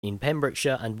in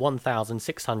Pembrokeshire and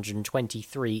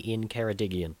 1,623 in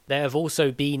Ceredigion. There have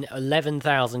also been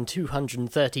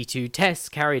 11,232 tests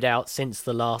carried out since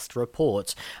the last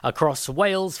report. Across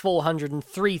Wales,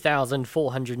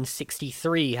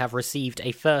 403,463 have received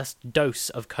a first dose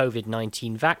of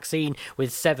COVID-19 vaccine,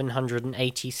 with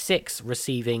 786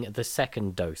 receiving the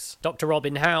second dose. Dr.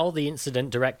 Robin Howe, the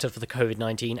Incident Director for the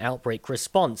COVID-19 Outbreak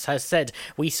Response, has said,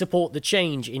 "We support the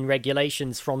change in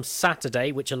regulations from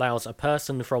Saturday, which allows a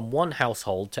person from one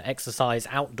household to exercise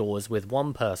outdoors with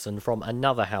one person from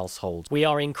another household. We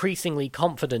are increasingly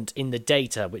confident in the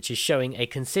data, which is showing a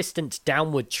consistent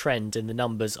downward trend in the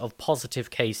numbers of positive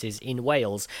cases in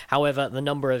Wales. However, the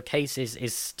number of cases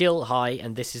is still high,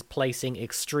 and this is placing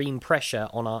extreme pressure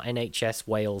on our NHS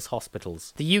Wales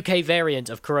hospitals." The UK variant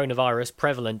of coronavirus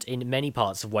prevalent in many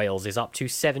parts of Wales is up to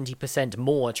 70%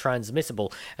 more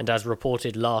transmissible, and as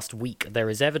reported last week, there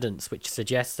is evidence which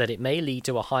suggests that it may lead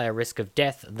to a higher risk of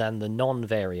death than the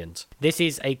non-variant. This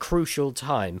is a crucial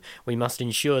time. We must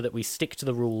ensure that we stick to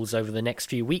the rules over the next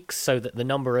few weeks so that the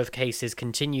number of cases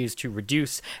continues to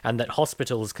reduce and that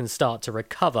hospitals can start to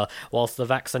recover whilst the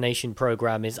vaccination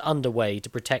programme is underway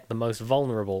to protect the most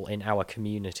vulnerable in our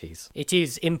communities. It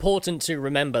is important to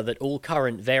remember that all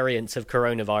current variants of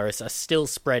coronavirus are still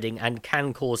spreading and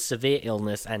can cause severe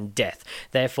illness and death.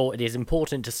 Therefore, it is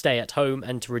important to stay at home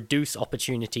and to reduce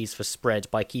opportunities for spread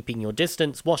by keeping your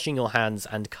distance, washing your hands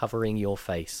and covering your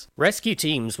face. Rescue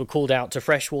teams were called out to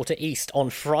Freshwater East on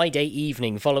Friday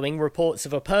evening following reports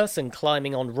of a person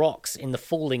climbing on rocks in the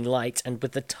falling light and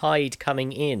with the tide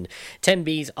coming in.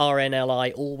 Tenby's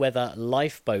RNLI all-weather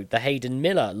lifeboat, the Hayden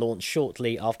Miller, launched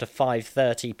shortly after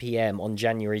 5:30 p.m. on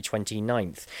January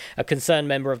 29th. A concerned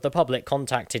member of the public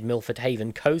contacted Milford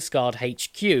Haven Coast Guard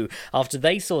HQ after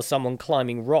they saw someone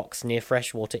climbing rocks near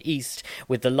Freshwater East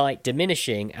with the light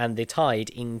diminishing and the tide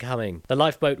incoming. The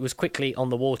lifeboat was quickly on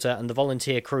the water and the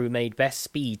volunteer crew made best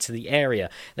speed to the area.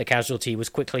 The casualty was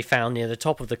quickly found near the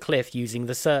top of the cliff using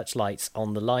the searchlights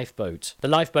on the lifeboat. The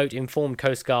lifeboat informed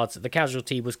Coast Guards that the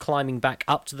casualty was climbing back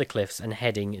up to the cliffs and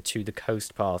heading to the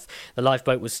coast path. The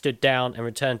lifeboat was stood down and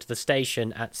returned to the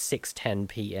station at 6:10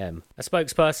 p.m. A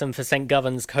spokesperson for St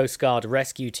Govan's Coast Guard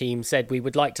rescue team said, "We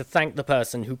would like to thank the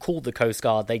person who called the Coast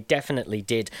Guard. They definitely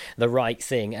did the right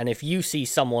thing, and if you see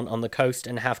someone on the coast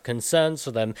and have concerns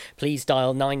for them, please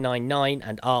dial 999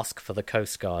 and ask for the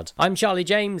Coast Guard." I'm Charlie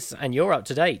James, and you're up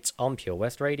to date on Pure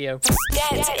West Radio.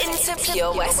 Get into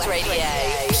Pure West Radio.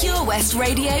 Pure West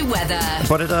Radio weather.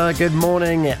 Good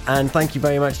morning, and thank you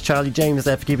very much, Charlie James,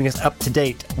 there for keeping us up to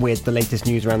date with the latest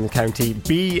news around the county.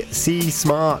 Be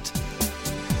smart.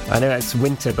 I know it's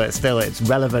winter, but still it's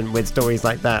relevant with stories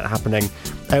like that happening.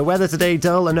 Weather today,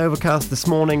 dull and overcast this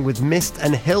morning with mist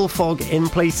and hill fog in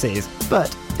places,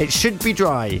 but it should be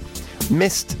dry.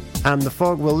 Mist and the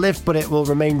fog will lift, but it will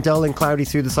remain dull and cloudy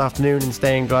through this afternoon and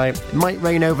staying dry. It might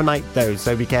rain overnight though,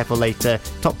 so be careful later.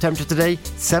 Top temperature today,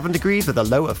 7 degrees with a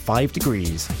low of 5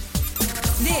 degrees.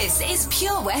 This is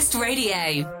Pure West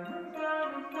Radio.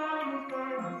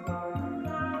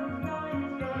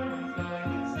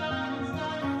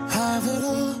 Have it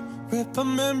all, rip the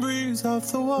memories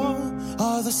off the wall.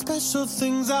 All the special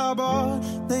things I bought,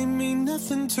 they mean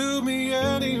nothing to me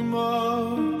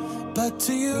anymore. But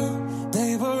to you,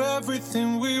 they were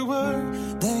everything we were.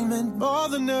 They meant more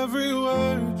than every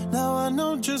word. Now I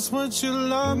know just what you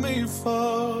love me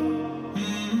for.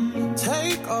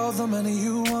 Take all the money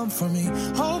you want from me.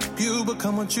 Hope you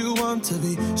become what you want to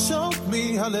be. Show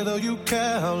me how little you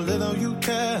care, how little you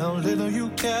care, how little you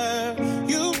care.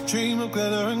 You dream of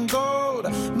glitter and gold.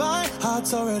 My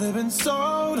heart's already been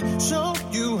sold. Show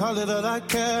you how little I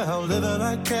care, how little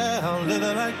I care, how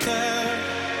little I care.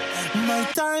 My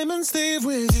diamonds leave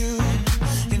with you.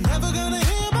 You're never gonna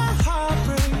hear my heart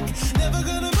break. Never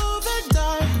gonna move the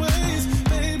dark ways.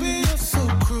 Baby, you're so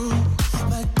cruel.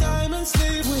 My diamonds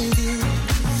leave with you.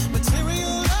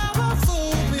 Material never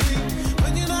fooled me.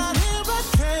 When you're not here, I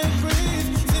can't breathe.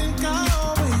 Think I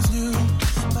always knew.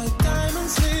 My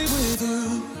diamonds leave with you.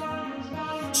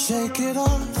 Shake it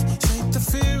off. Shake the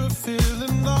fear of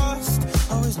feeling lost.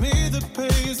 Always me that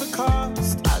pays the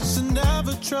cost. I should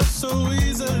never trust so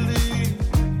easily.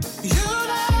 You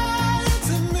lied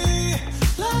to me,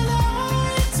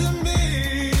 lied to me.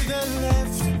 Then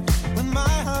left with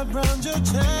my heart round your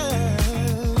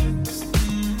chest.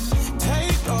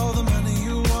 Take all the money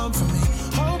you want from me.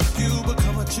 Hope you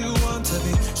become what you want to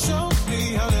be. Show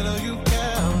me how little you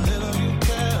care, how little you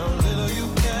care, how little you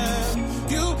care.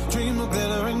 You dream of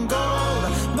glitter and gold.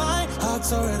 My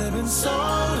heart's already been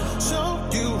sold. Show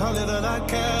you how little I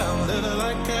care, how little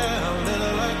I care, how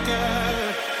little I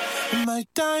care. My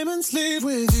diamonds leave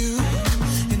with you.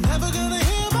 You're never gonna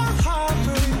hear my heart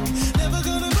break.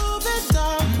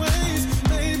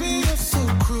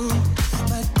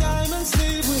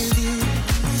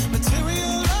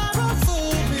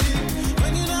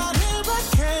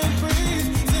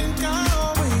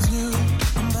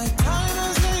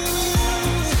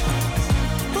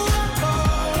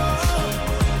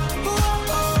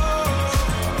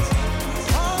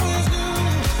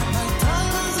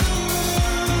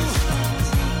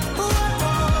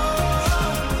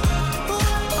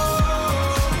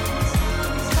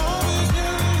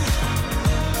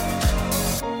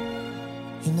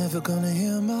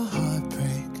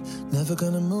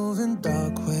 gonna move in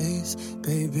dark ways.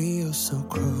 Baby, you're so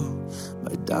cruel.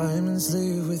 My diamonds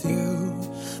leave with you.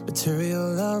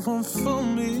 Material love won't fool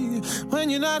me.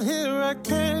 When you're not here, I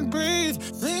can't breathe.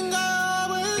 Think I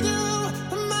always do.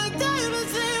 My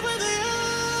diamonds leave with you.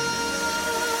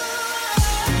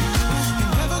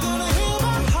 You're never gonna hear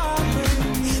my heart break.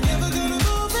 Never gonna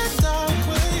move in dark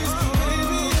ways.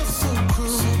 Baby, you're so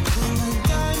cruel. My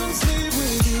diamonds leave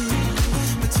with you.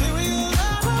 Material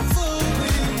love won't fool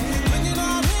me. When you're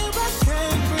not here, I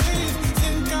can't breathe.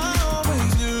 Think I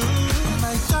always knew.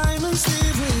 My diamonds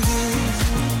leave with you.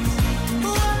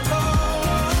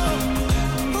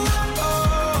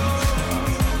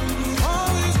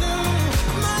 Always knew.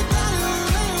 My diamonds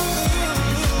leave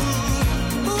with you.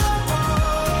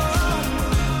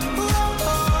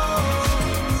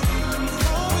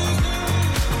 Always knew.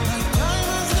 My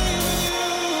diamonds leave with you.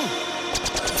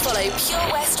 Follow Pure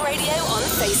West Radio on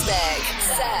Facebook.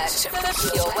 Search for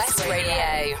Pure West Radio.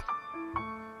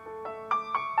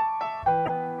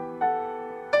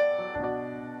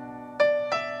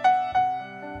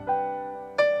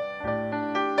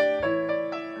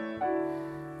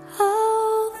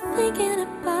 Oh, thinking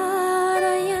about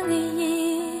our younger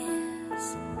years.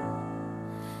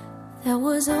 There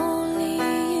was only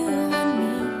you and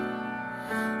me.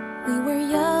 We were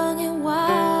young and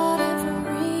wild and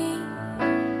free.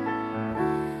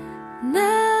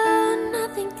 Now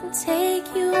nothing can take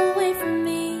you away from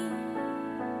me.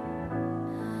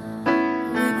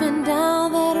 We've been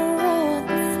down that road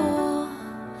before,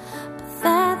 but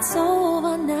that's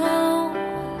over now.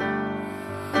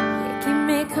 You keep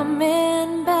me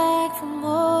coming back for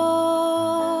more.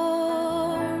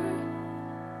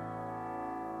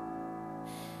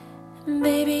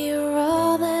 Baby, you're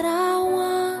all that I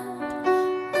want.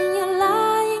 When you're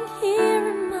lying here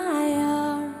in my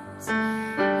arms,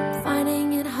 I'm finding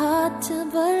it hard to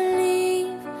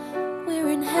believe we're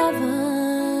in heaven.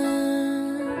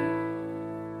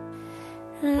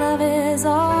 Love is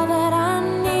all that I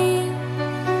need,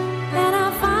 and I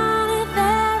found it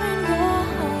there in your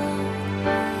heart.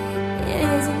 It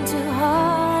isn't too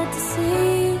hard to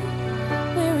see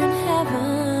we're in heaven.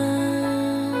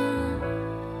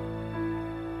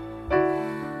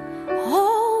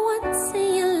 Oh, once in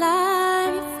your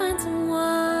life you find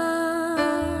someone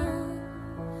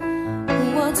who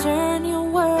will turn your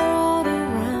world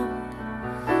around,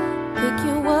 pick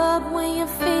you up when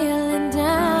you're feeling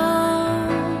down.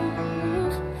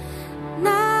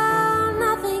 Now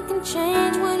nothing can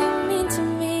change what you mean to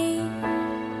me.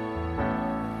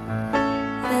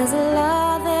 There's a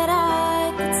lot that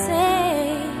I could say,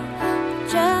 but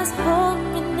just hold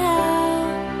me now,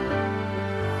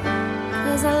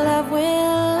 'cause our love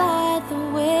will light the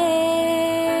way.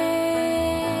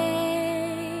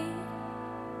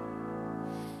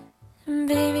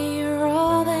 Baby, you're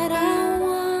all that I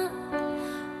want.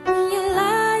 When you're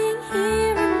lying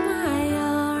here in my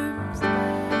arms,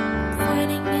 I'm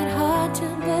finding it hard to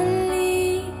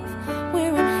believe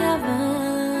we're in heaven.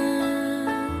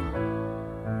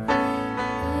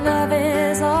 Love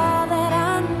is all that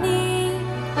I need,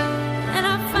 and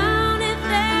I found it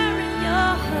there in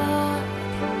your heart.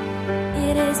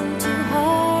 It isn't too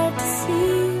hard to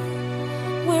see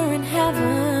we're in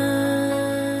heaven.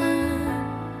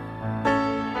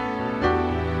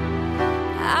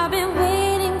 I've been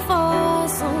waiting for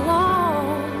so long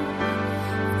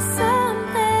for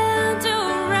something to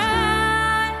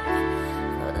arrive,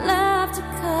 for love to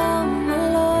come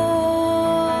along.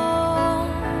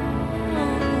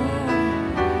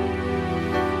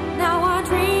 Now our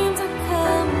dreams are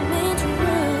coming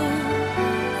true,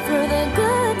 through the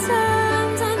good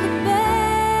times and the bad.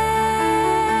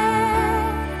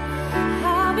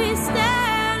 I'll be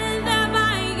standing there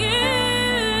by you.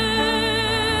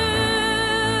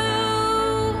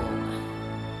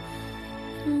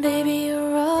 Baby,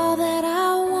 you're all that I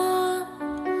want.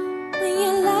 When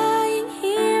you're lying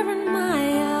here in my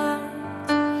arms,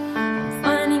 I'm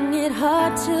finding it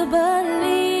hard to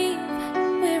believe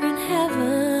we're in heaven.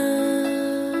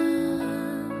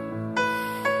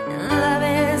 Love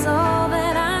is all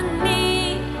that I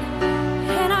need,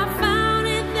 and I found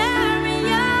it there in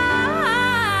your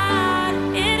heart.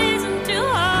 It isn't too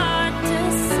hard to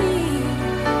see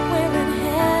we're in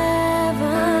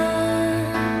heaven.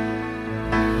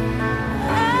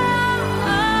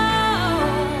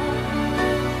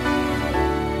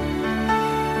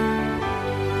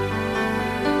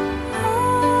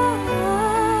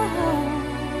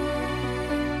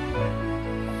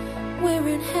 We're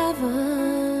in heaven.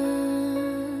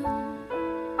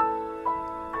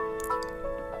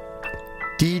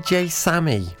 DJ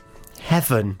Sammy,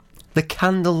 Heaven, the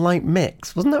candlelight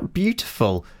mix. Wasn't that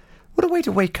beautiful? What a way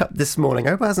to wake up this morning. I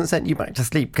hope it hasn't sent you back to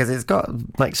sleep, because it's got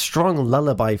like strong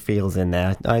lullaby feels in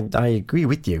there. I agree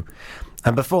with you.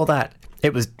 And before that,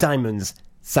 it was Diamonds,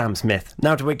 Sam Smith.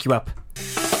 Now to wake you up.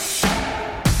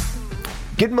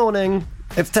 Good morning.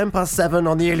 It's 7:10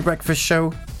 on the Early Breakfast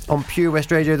Show on Pure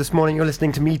West Radio this morning. You're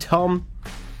listening to me, Tom,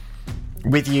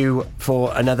 with you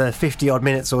for another 50 odd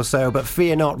minutes or so. But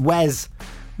fear not, Wes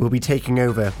will be taking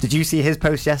over. Did you see his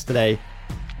post yesterday?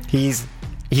 He's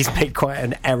made quite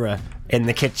an error in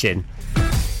the kitchen.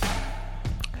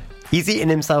 He's eaten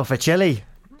himself a chili.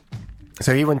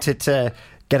 So he wanted to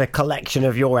get a collection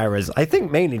of your errors. I think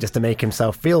mainly just to make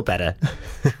himself feel better.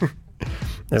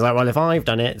 It's like, well, if I've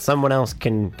done it, someone else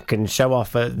can show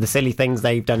off the silly things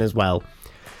they've done as well.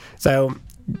 So,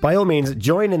 by all means,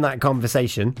 join in that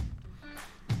conversation.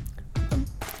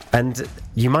 And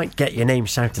you might get your name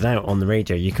shouted out on the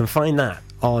radio. You can find that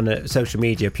on social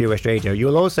media, Pure West Radio.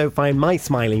 You'll also find my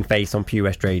smiling face on Pure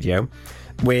West Radio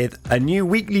with a new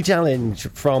weekly challenge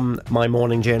from my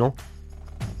morning journal.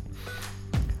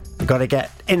 Got to get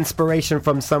inspiration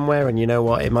from somewhere, and you know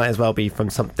what? It might as well be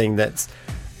from something that's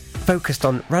focused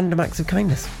on random acts of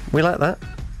kindness. We like that.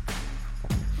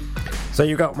 So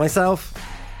you got myself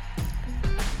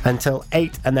until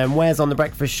 8, and then Wes on the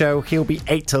breakfast show. He'll be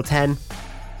 8 till 10.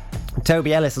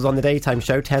 Toby Ellis is on the daytime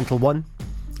show, 10 till 1.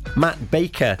 Matt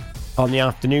Baker on the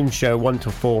afternoon show, 1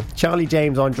 till 4. Charlie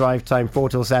James on drive time, 4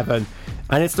 till 7.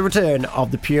 And it's the return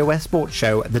of the Pure West Sports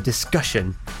Show, The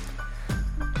Discussion.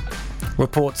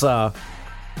 Reports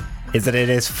is that it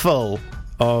is full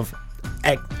of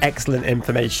excellent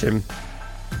information.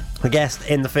 The guest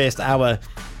in the first hour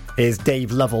is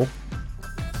Dave Lovell.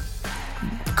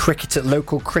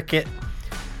 Local cricket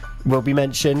will be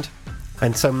mentioned,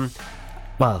 and some,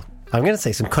 well, I'm going to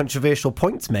say some controversial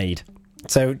points made.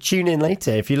 So tune in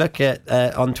later. If you look at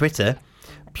on Twitter,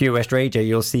 Pure West Radio,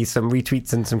 you'll see some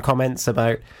retweets and some comments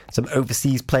about some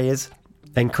overseas players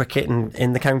in cricket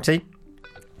in the county.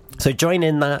 So join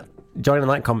in that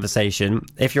conversation.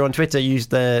 If you're on Twitter, use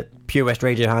the Pure West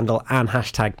Radio handle and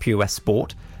hashtag Pure West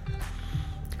Sport.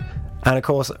 And of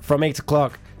course, from 8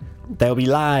 o'clock, they'll be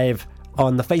live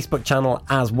on the Facebook channel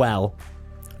as well.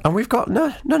 And we've got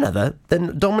none other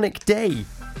than Dominic Day,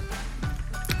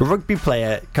 a rugby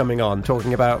player, coming on,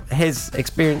 talking about his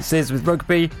experiences with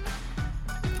rugby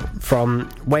from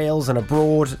Wales and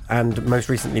abroad, and most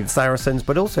recently the Saracens,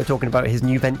 but also talking about his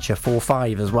new venture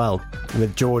 4-5 as well,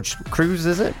 with George Cruz,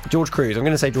 is it? George Cruz, I'm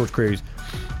going to say George Cruz.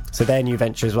 So their new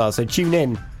venture as well. So tune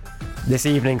in this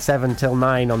evening, 7 till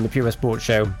 9 on the Pure West Sports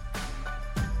Show.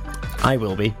 I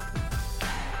will be.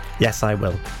 Yes, I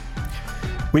will.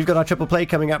 We've got our triple play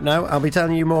coming up now. I'll be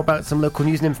telling you more about some local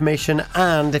news and information,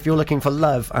 and if you're looking for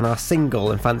love and are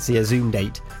single and fancy a Zoom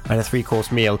date and a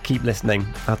 3-course meal, keep listening.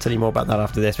 I'll tell you more about that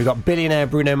after this. We've got billionaire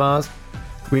Bruno Mars.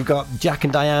 We've got Jack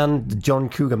and Diane, John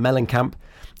Cougar Mellencamp,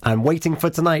 and Waiting for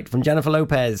Tonight from Jennifer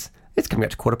Lopez. It's coming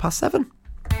up to 7:15.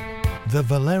 The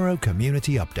Valero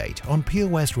Community Update on Pure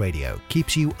West Radio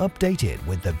keeps you updated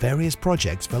with the various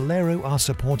projects Valero are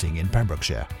supporting in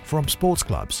Pembrokeshire, from sports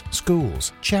clubs,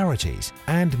 schools, charities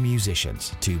and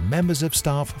musicians to members of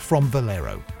staff from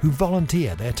Valero who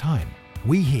volunteer their time.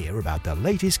 We hear about the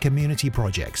latest community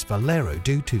projects Valero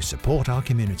do to support our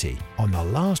community on the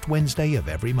last Wednesday of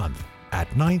every month at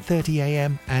 9:30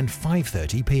 a.m. and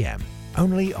 5:30 p.m.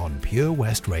 only on Pure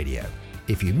West Radio.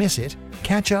 If you miss it,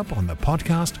 catch up on the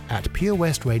podcast at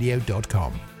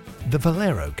purewestradio.com. The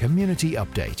Valero Community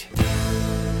Update.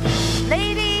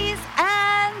 Ladies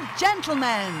and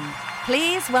gentlemen,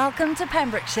 please welcome to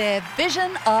Pembrokeshire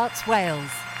Vision Arts Wales,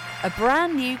 a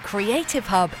brand new creative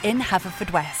hub in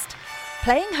Haverfordwest.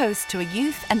 Playing host to a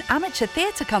youth and amateur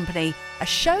theatre company, a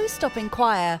show-stopping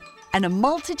choir, and a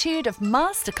multitude of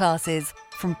masterclasses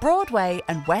from Broadway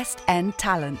and West End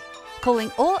talent.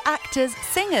 Calling all actors,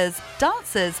 singers,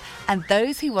 dancers, and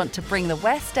those who want to bring the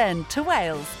West End to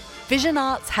Wales. Vision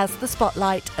Arts has the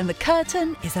spotlight and the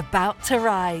curtain is about to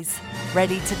rise.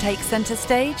 Ready to take centre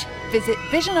stage? Visit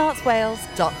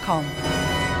visionartswales.com.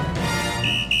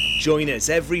 Join us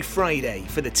every Friday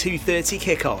for the 2:30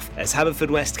 kickoff as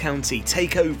Haverfordwest County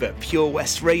take over Pure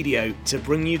West Radio to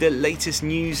bring you the latest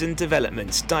news and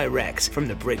developments direct from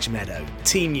the Bridge Meadow.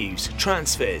 Team news,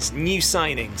 transfers, new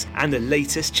signings and the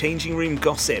latest changing room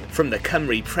gossip from the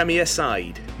Cymru Premier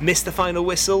side. Miss the final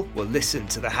whistle? Well, listen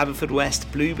to the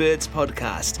Haverfordwest Bluebirds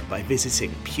podcast by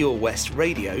visiting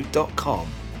purewestradio.com.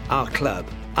 Our club,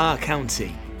 our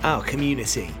county, our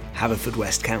community.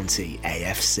 Haverfordwest County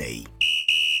AFC.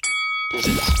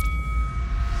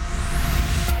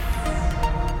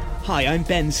 Hi, I'm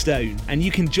Ben Stone, and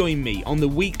you can join me on the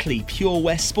weekly Pure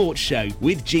West Sports Show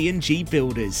with G&G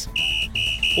Builders.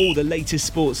 All the latest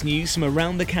sports news from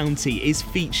around the county is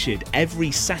featured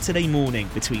every Saturday morning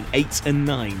between 8 and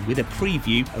 9 with a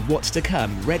preview of what's to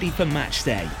come ready for match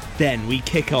day. Then we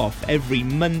kick off every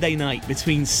Monday night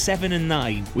between 7 and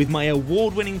 9 with my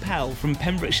award-winning pal from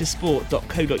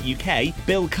PembrokeshireSport.co.uk,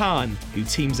 Bill Kahn, who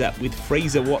teams up with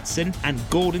Fraser Watson and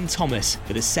Gordon Thomas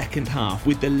for the second half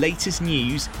with the latest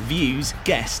news, views,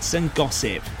 guests and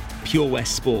gossip. Pure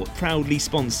West Sport, proudly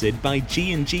sponsored by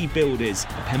G&G Builders,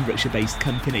 a Pembrokeshire-based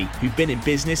company who've been in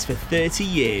business for 30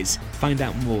 years. Find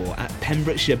out more at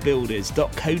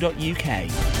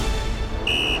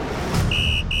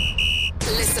pembrokeshirebuilders.co.uk.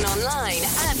 Listen online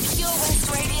at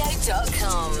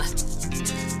purewestradio.com.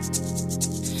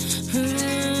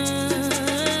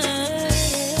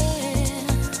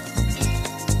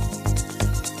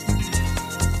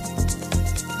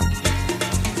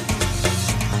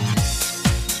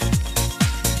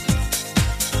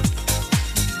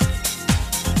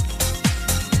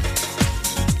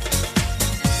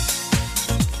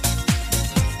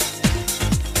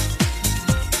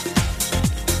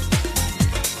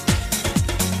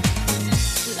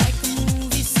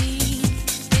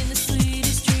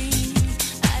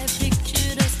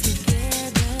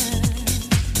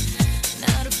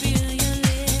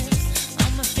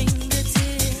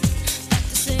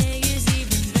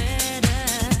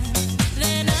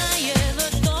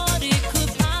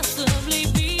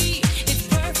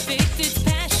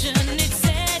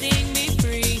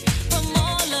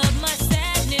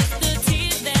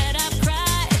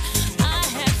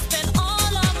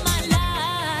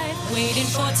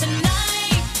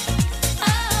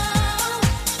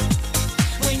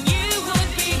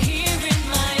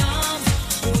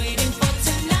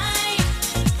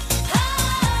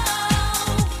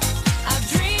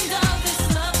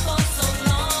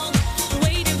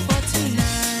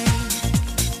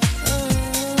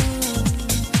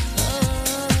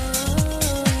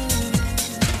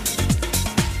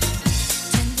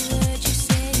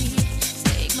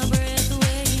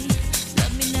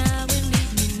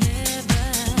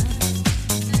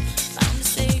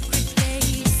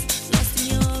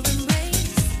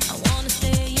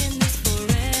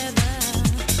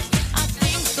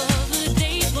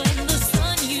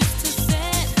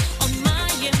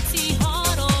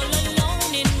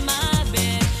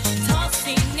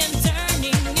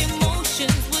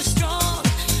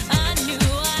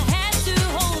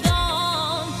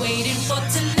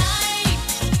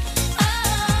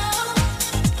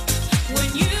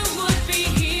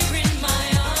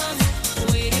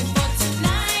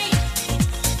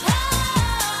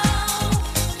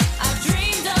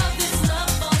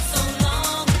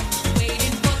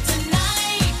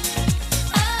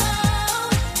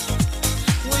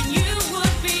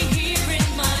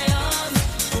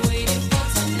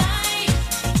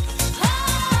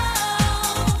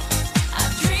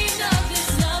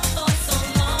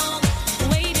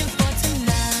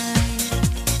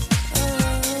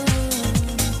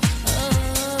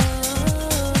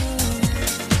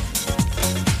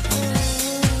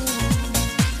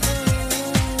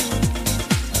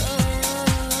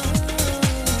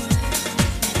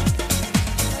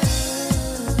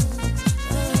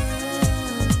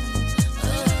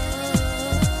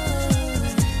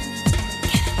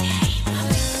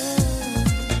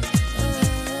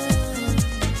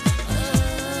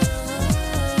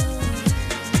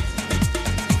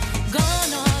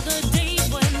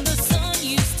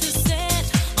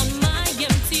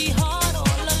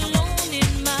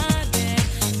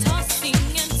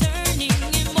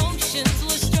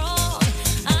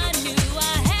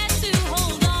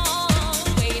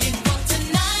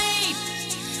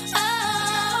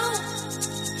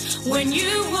 when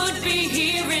you would be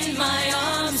here in my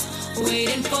arms,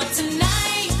 waiting for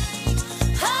tonight.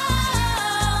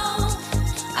 Oh,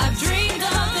 I've dreamed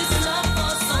of this love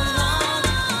for so long,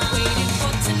 waiting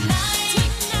for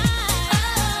tonight.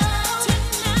 Oh,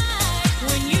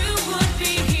 when you would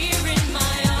be here in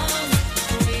my arms,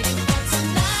 waiting for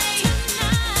tonight.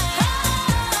 Oh,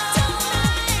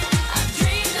 I've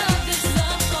dreamed of this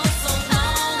love for so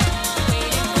long,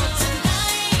 waiting for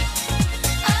tonight.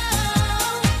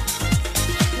 Oh,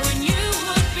 when you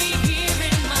would be here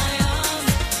in my arms,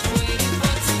 waiting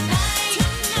for tonight.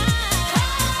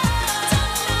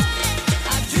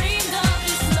 I've dreamed of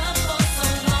this love for so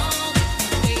long,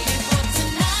 waiting for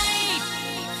tonight.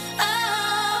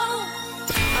 Oh.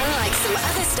 Unlike some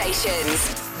other stations,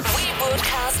 we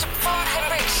broadcast from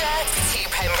Pembrokeshire to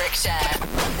Pembrokeshire.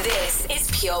 This is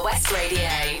Pure West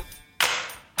Radio.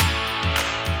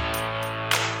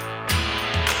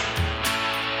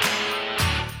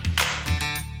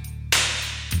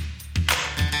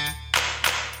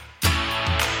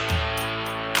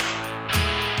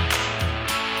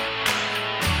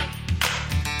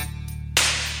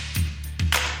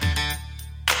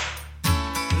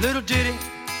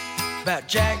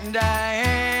 Jack and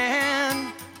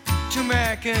Diane, two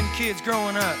American kids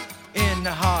growing up in the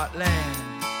heartland.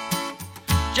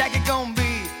 Jackie gonna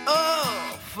be a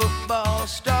football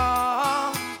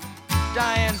star,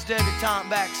 Diane's debutante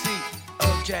backseat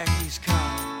of Jackie's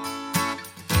car.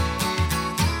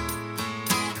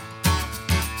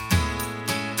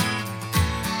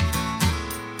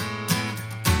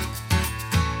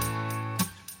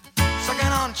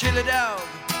 Sucking on chili dog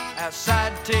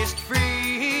outside to taste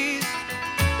freeze.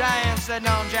 Diane sitting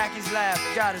on Jackie's lap,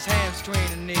 got his hands between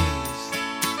her knees.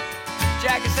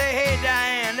 Jackie say, hey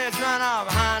Diane, let's run off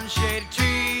behind the shady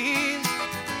trees.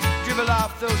 Dribble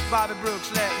off those Bobby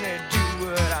Brooks, let me do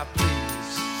what I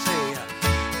please. Say,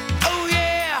 oh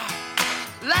yeah,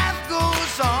 life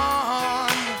goes on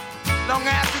long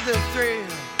after the thrill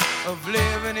of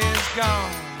living is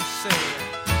gone. Say,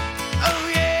 oh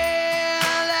yeah,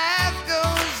 life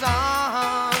goes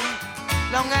on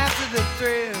long after the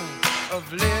thrill of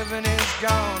living is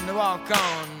gone. To walk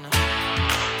on.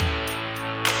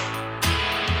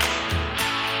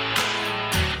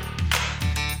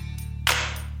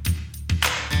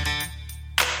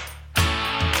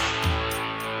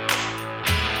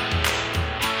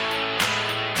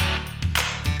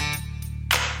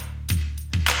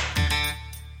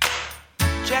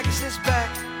 Jackie sits back,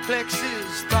 collects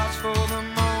his thoughts for the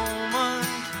moment,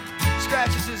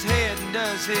 scratches his head and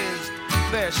does his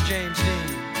best James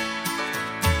Dean.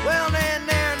 Well, then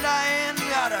there and Diane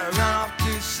gotta run off to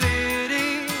the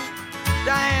city.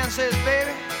 Diane says,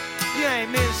 baby, you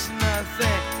ain't missing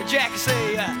nothing. But Jackie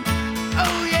say,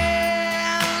 oh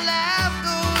yeah, life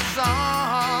goes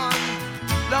on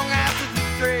long after the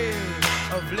thrill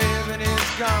of living is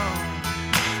gone.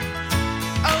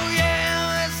 Oh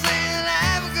yeah, they say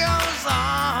life goes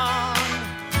on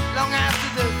long after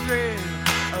the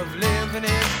thrill of living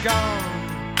is gone.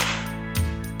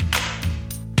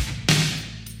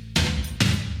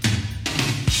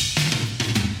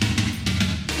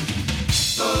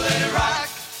 So let it rock,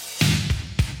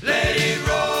 let it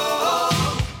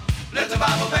roll, let the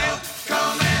Bible belt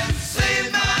come and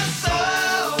save my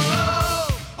soul.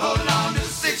 Hold on to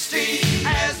 16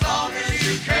 as long as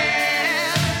you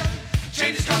can.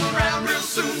 Changes come around real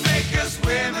soon, make us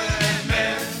women and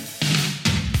men.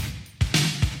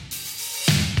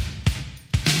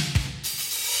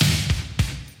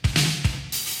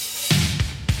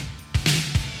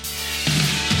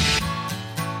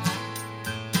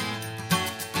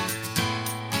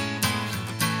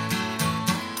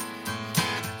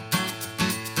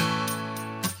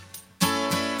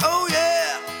 Oh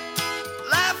yeah,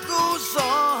 life goes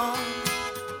on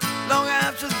long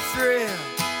after the thrill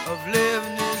of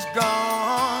living is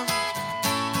gone.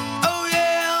 Oh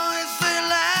yeah, they say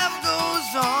life goes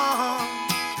on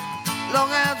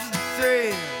long after the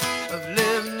thrill of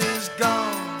living is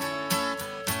gone.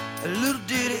 A little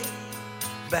ditty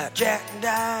about Jack and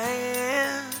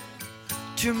Diane,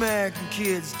 two American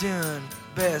kids doing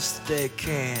best they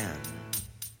can.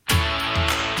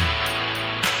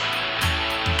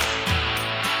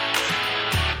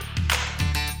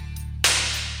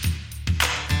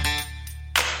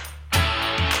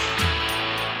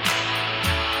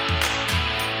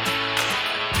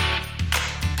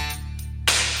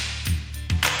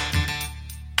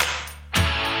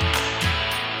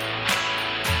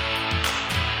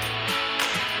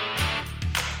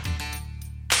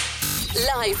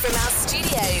 Live from our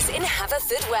studios in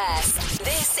Haverfordwest,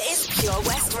 this is Pure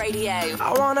West Radio.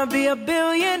 I wanna be a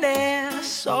billionaire,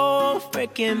 so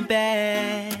freaking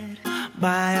bad.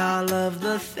 Buy all of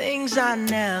the things I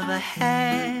never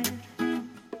had.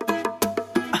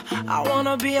 I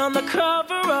wanna be on the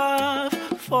cover of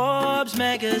Forbes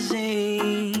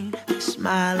magazine,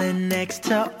 smiling next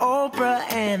to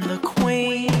Oprah and the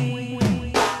Queen.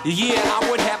 Yeah, I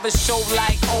would have a show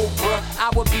like Oprah.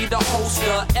 I would be the host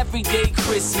of Everyday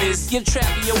Christmas. Give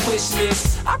Travis a wish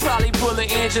list. I'd probably pull a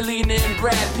Angelina and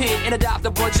Brad Pitt and adopt a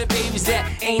bunch of babies that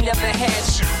ain't never had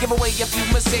shit. Give away a few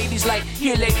Mercedes like,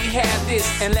 here lady, have this.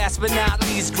 And last but not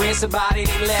least, grant somebody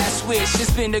their last wish. It's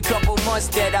been a couple months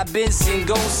that I've been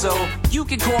single, so you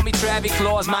can call me Travis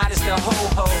Claus minus the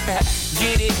ho-ho.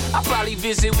 Get it? I'll probably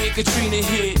visit where Katrina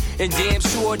hit, and damn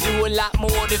sure do a lot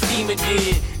more than FEMA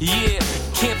did. Yeah,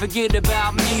 can't forget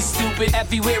about me, stupid.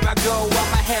 Everywhere I go,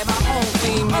 I'ma have my own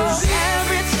theme music. Oh,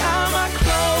 every time I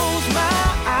close my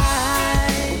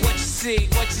eyes, what you see,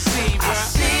 bro? I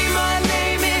see my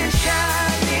name in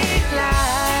shining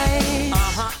lights.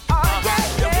 Oh,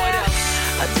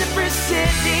 yeah. A different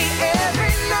city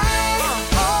every night.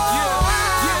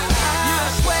 I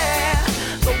swear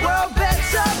the world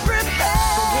better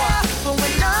prepare for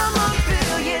when I'm a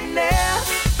billionaire.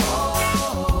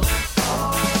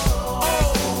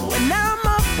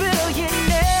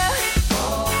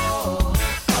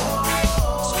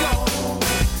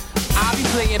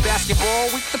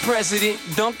 basketball with the president,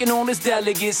 dunking on his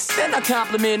delegates. Then I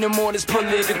compliment him on his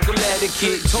political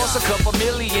etiquette. Toss a couple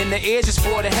million in the air just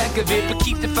for the heck of it, but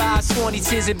keep the 5s, 20s,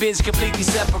 10s, and bins completely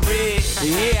separate.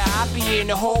 Yeah, I be in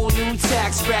a whole new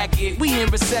tax bracket. We in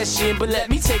recession, but let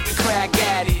me take a crack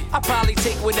at it. I probably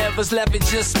take whatever's left and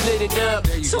just split it up,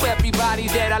 so everybody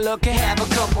that I love can have a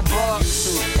couple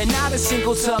bucks. And not a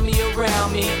single tummy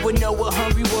around me would know what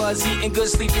hungry was, eating good,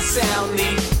 sleeping soundly.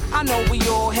 I know we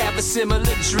all have a similar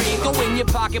dream. Go in your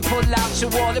pocket, pull out your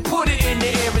wallet, put it in the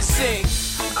air and sing.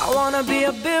 I wanna be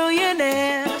a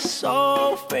billionaire,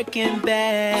 so freaking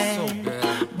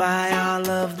bad. Buy all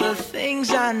of the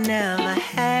things I never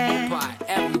had. Buy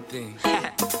everything.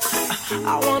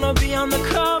 I wanna be on the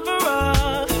cover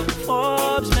of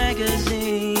Forbes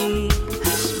magazine,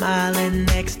 smiling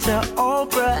next to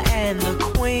Oprah and the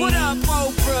Queen. What up,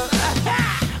 Oprah?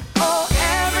 Oh,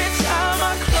 every time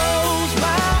I close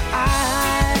my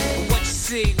eyes, What you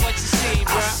see, bro? I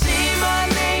see my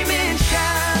name in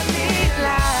shining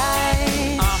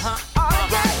lights. Oh,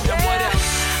 yeah, And what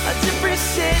else? a different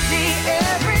city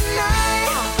every night.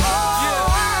 I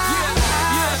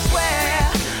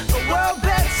swear the world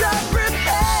better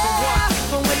prepare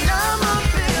for when I'm a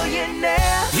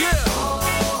billionaire. Yeah.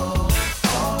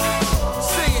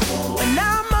 Sing it. When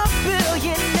I'm a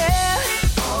billionaire.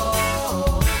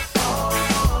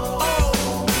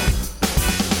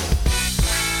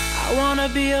 I wanna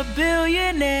be a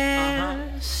billionaire,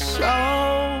 so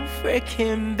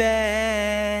freaking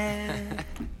bad.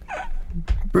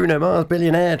 Bruno Mars,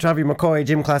 Billionaire, Travis McCoy,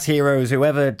 Gym Class Heroes,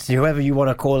 whoever you want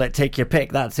to call it, take your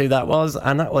pick. That's who that was.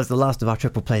 And that was the last of our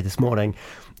triple play this morning.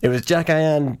 It was Jack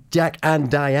and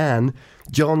Diane,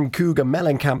 John Cougar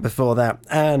Mellencamp before that,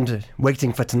 and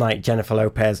Waiting for Tonight, Jennifer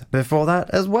Lopez before that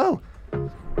as well.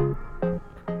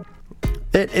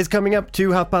 It is coming up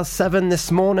to 7:30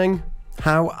 this morning.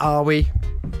 How are we?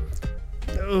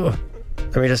 Ugh.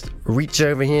 Let me just reach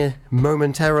over here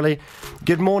momentarily.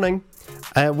 Good morning.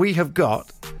 We have got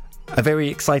a very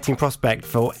exciting prospect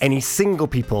for any single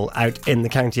people out in the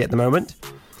county at the moment.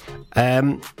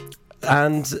 And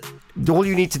all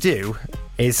you need to do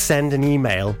is send an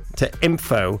email to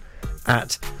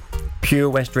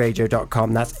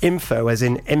info@purewestradio.com. That's info as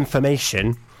in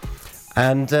information.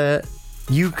 And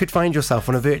you could find yourself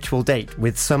on a virtual date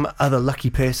with some other lucky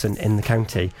person in the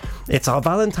county. It's our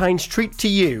Valentine's treat to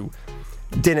you,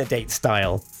 dinner date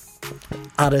style,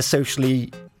 at a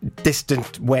socially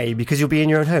distant way because you'll be in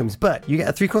your own homes, but you get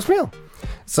a 3-course meal.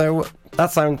 So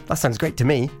that sounds great to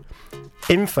me.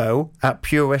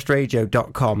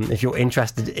 info@purewestradio.com if you're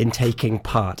interested in taking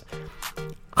part.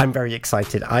 I'm very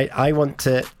excited. I want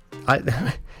to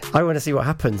see what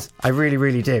happens. I really,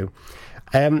 really do.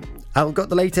 I've got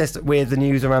the latest with the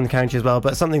news around the county as well,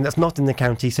 but something that's not in the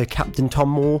county. So Captain Tom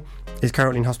Moore is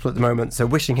currently in hospital at the moment, so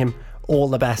wishing him all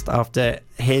the best after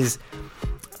his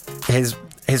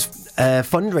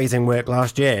fundraising work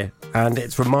last year and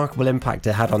its remarkable impact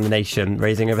it had on the nation,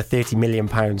 raising over £30 million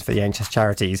for the NHS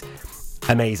charities.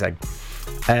 Amazing.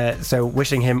 So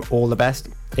wishing him all the best.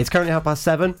 It's currently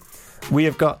 7:30. We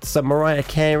have got some Mariah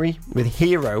Carey with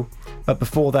Hero, but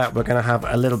before that we're going to have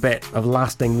a little bit of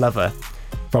Lasting Lover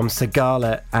from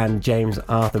Sigala and James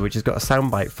Arthur, which has got a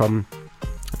soundbite from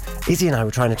Izzy and I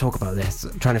were trying to talk about this,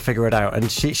 trying to figure it out,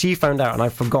 and she found out and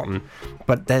I've forgotten,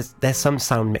 but there's some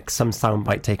sound mix, some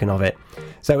soundbite taken of it.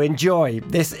 So enjoy.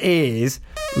 This is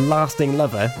Lasting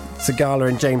Lover, Sigala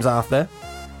and James Arthur.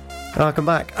 And I'll come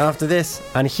back after this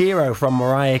and Hero from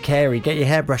Mariah Carey. Get your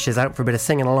hairbrushes out for a bit of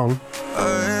singing along.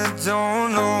 I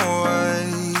don't know why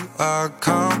I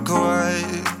can't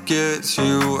quite get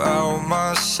you out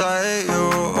my sight.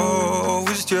 You're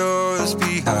always just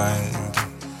behind.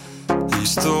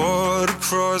 These thoughts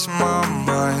cross my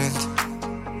mind.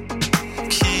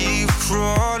 Keep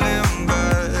crawling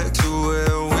back to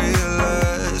where we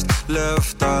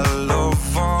left our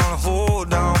love on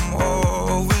hold. I'm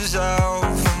always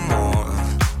out for more.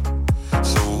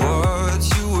 So what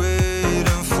you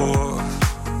waiting for?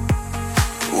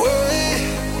 Wait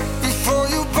before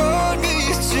you burn me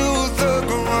to the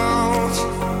ground.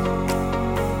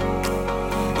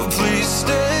 Please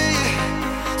stay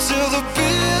till the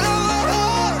beat of my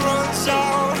heart runs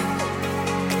out.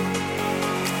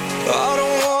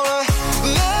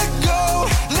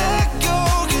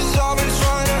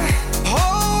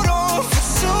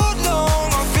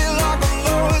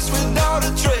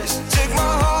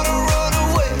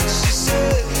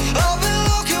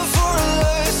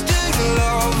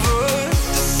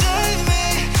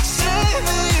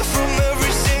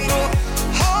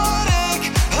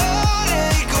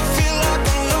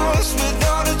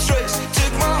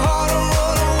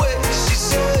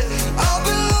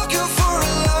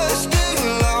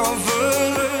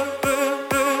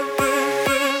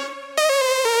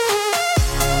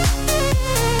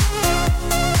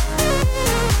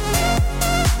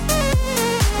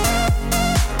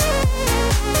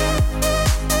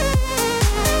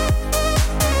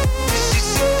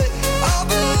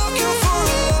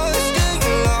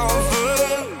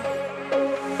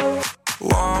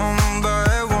 One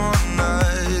by one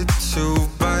night, two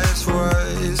by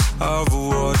twice, I've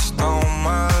watched all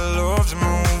my loves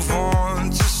move on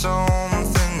to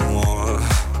something more.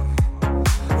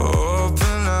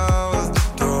 Open out the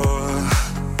door.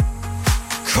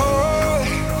 Caught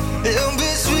in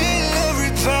between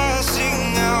every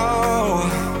passing hour.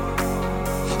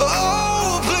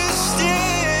 Oh, please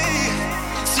stay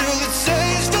till the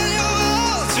taste of your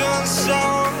mouth turns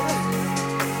sour.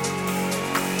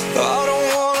 I don't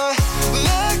wanna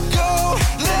let go,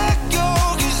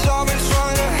 'cause I've been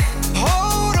trying to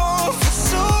hold on for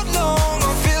so long.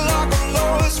 I feel like I'm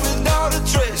lost without a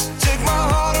trace. Take my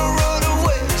heart and run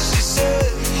away, she said.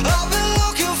 I've been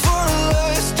looking for a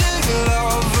lasting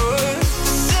lover.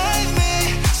 Save me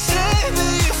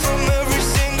from every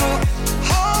single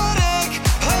heartache.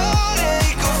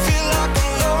 I feel like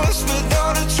I'm lost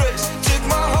without a trace. Take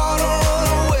my heart and run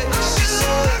away, she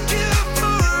said.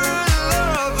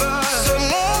 So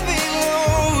let me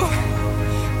know,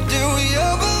 did we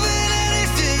ever mean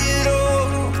anything at all?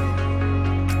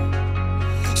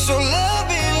 So let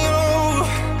me know,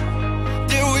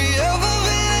 did we ever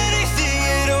mean anything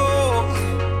at all?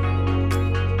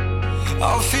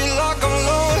 I feel like I'm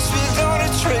lost without a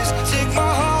trace. Take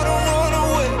my heart and run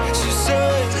away, she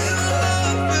said.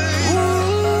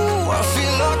 Ooh, I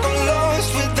feel like I'm lost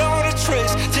without a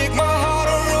trace. Take my heart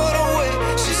and run away,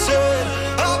 she said.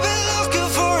 I've been looking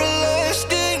for a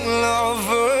lasting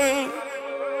lover.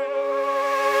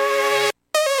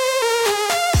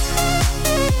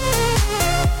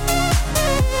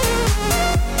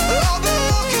 I've been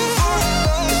looking for a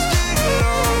lasting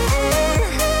lover.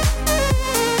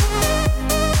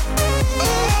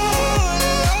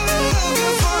 I've been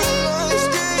looking for a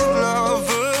lasting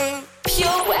lover.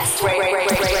 Pure West Radio.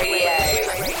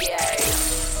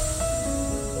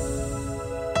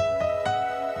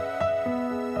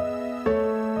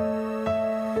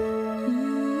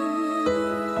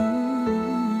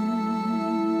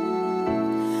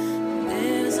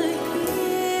 There's a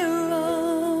hero.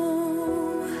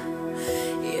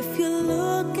 If you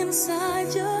look inside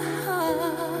your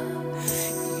heart,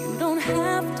 you don't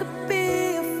have to be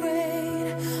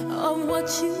afraid of what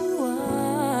you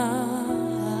are.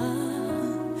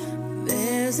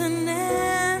 There's an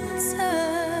answer.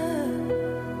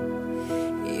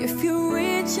 If you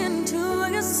reach into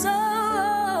your soul,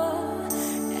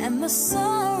 and the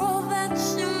sorrow that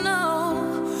you know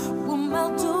will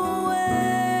melt away.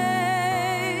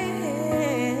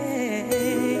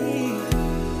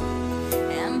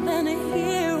 And then a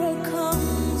hero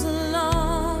comes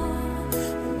along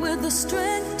with the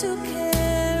strength to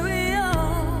carry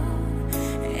on,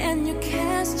 and you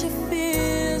cast your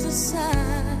fears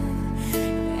aside,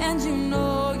 and you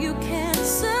know you can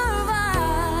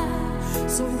survive.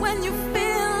 So when you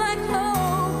feel like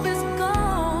hope is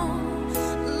gone,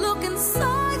 look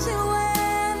inside you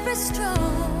and be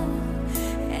strong,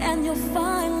 and you'll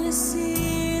finally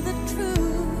see the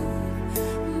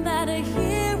truth, that a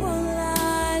hero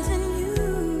lies in you.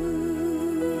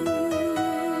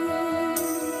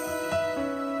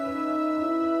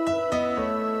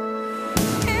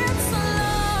 It's a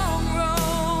long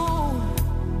road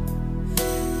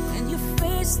when you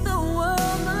face the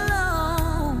world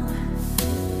alone.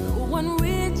 No one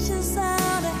reaches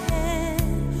out a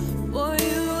hand for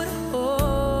you to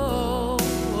hold.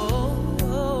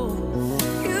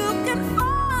 You can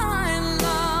find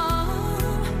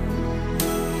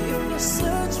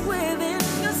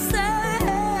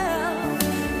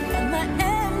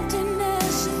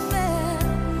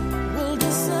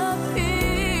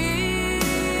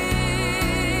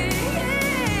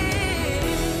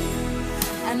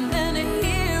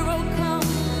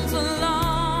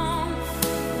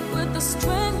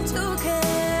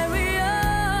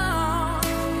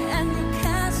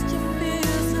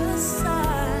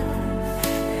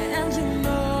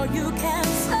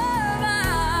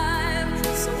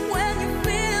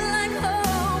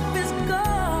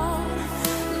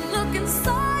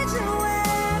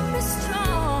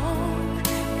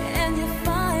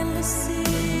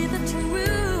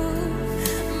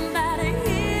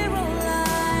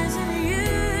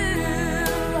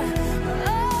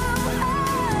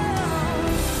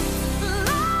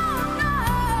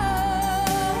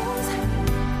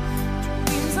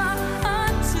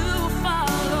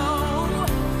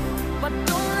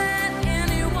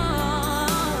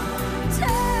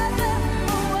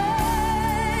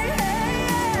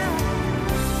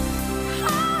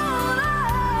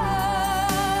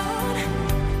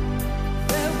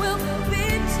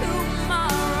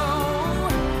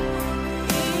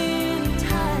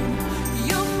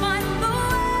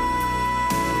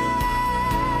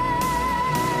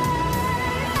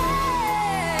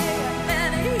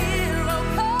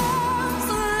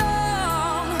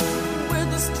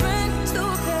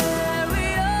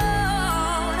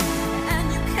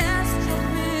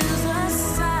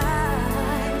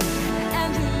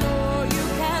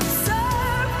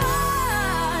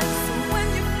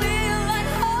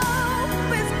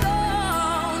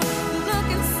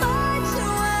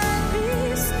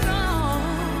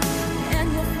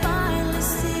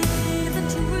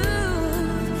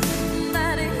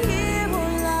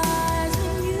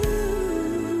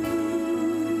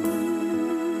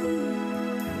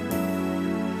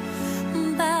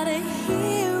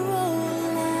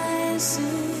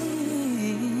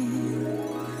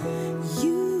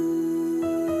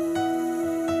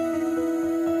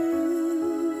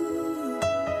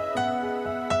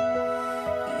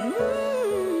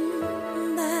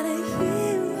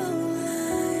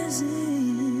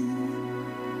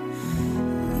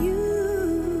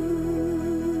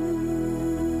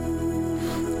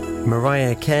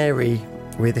Mariah Carey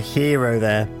with Hero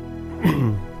there.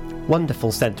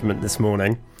 Wonderful sentiment this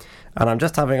morning. And I'm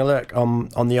just having a look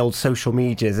on the old social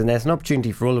medias, and there's an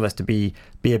opportunity for all of us to be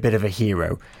a bit of a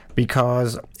hero,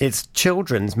 because it's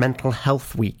Children's Mental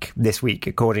Health Week this week,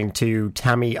 according to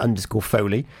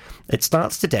Tammy_Foley. It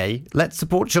starts today. Let's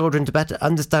support children to better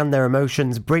understand their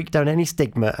emotions, break down any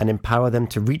stigma, and empower them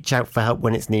to reach out for help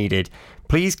when it's needed.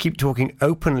 Please keep talking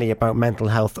openly about mental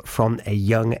health from a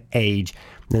young age.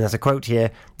 And there's a quote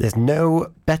here: "There's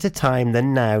no better time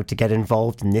than now to get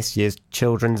involved in this year's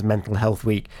Children's Mental Health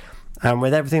Week." And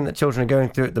with everything that children are going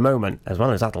through at the moment, as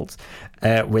well as adults,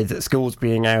 with schools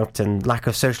being out and lack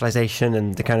of socialisation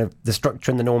and the kind of the structure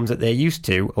and the norms that they're used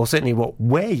to, or certainly what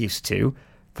we're used to,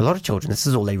 for a lot of children, this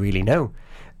is all they really know.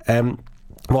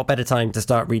 What better time to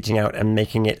start reaching out and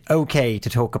making it okay to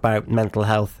talk about mental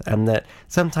health, and that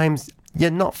sometimes you're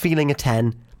not feeling a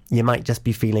 10, you might just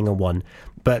be feeling a 1.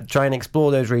 But try and explore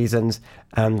those reasons,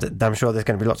 and I'm sure there's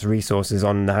going to be lots of resources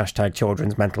on the hashtag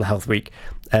Children's Mental Health Week.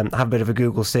 Have a bit of a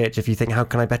Google search if you think, how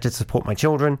can I better support my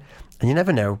children? And you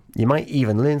never know, you might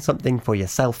even learn something for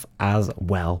yourself as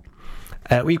well.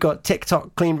 We've got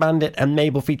TikTok, Clean Bandit and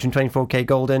Mabel featuring 24K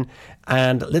Golden,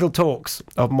 and Little Talks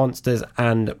of Monsters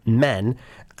and Men.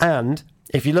 And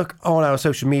if you look on our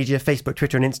social media, Facebook,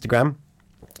 Twitter and Instagram,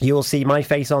 you'll see my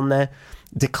face on there,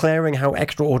 declaring how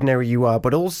extraordinary you are,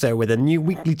 but also with a new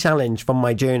weekly challenge from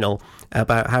my journal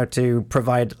about how to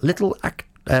provide little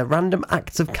random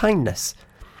acts of kindness.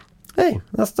 Hey,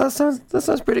 that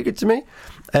sounds pretty good to me.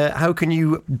 How can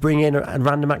you bring in a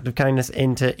random act of kindness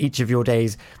into each of your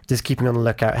days? Just keeping on the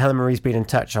lookout. Helen Marie's been in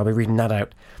touch. I'll be reading that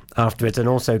out afterwards. And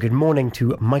also, good morning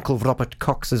to Michael Robert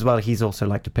Cox as well. He's also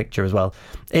liked a picture as well.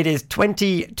 It is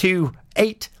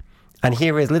 20:08, and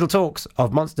here is Little Talks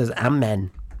of Monsters and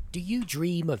Men. Do you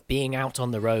dream of being out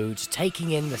on the road,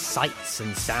 taking in the sights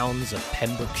and sounds of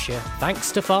Pembrokeshire?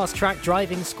 Thanks to Fast Track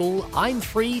Driving School, I'm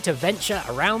free to venture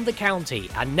around the county,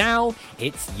 and now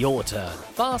it's your turn.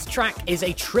 Fast Track is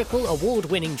a triple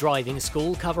award-winning driving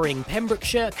school covering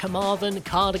Pembrokeshire, Carmarthen,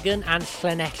 Cardigan and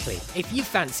Llanelli. If you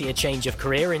fancy a change of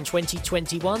career in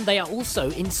 2021, they are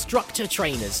also instructor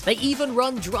trainers. They even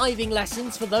run driving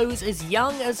lessons for those as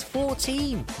young as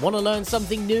 14. Want to learn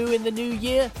something new in the new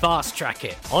year? Fast Track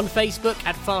it. On Facebook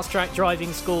at Fast Track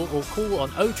Driving School, or call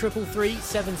on 0333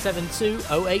 772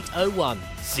 0801.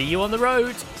 See you on the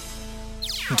road.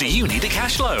 Do you need a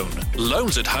cash loan?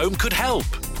 Loans at Home could help.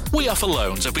 We offer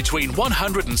loans of between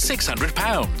 £100 and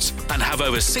 £600 and have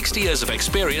over 60 years of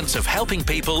experience of helping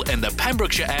people in the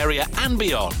Pembrokeshire area and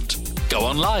beyond. Go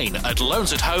online at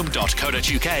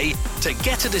loansathome.co.uk to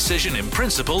get a decision in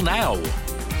principle now.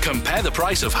 Compare the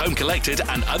price of home collected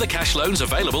and other cash loans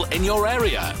available in your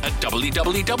area at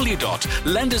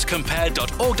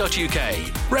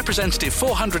www.lenderscompare.org.uk. Representative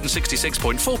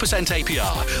 466.4%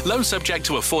 APR. Loan subject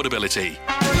to affordability.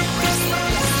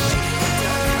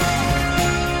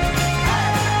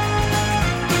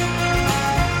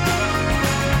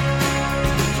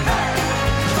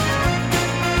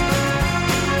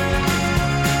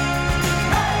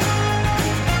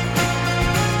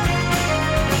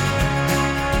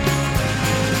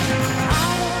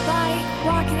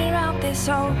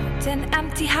 Old and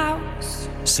empty house.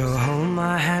 So hold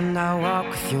my hand, I'll walk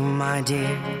with you, my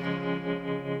dear.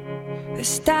 The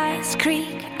stars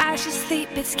creak as you sleep,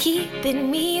 it's keeping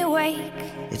me awake.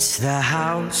 It's the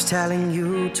house telling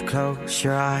you to close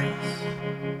your eyes.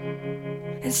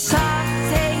 And some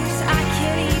days I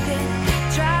can't even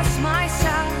trust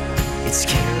myself. It's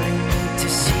killing me to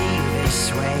see you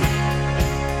this way.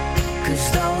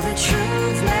 'Cause though the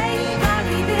truth may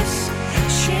vary, this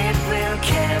ship will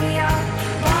carry our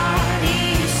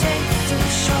bodies safe to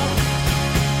shore.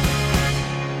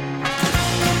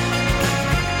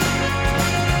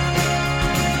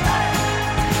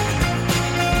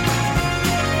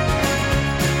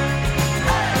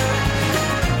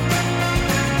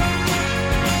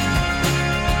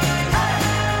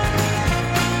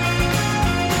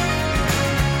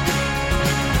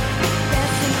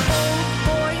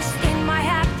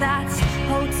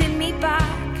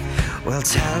 Well,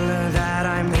 tell her that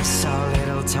I miss our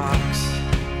little talks.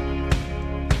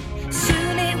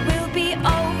 Soon it will be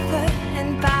over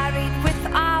and buried with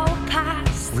our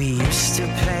past. We used to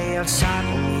play outside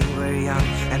when we were young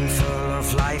and full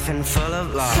of life and full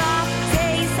of love. Some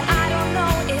days I don't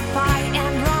know if I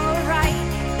am wrong or right.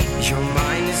 Your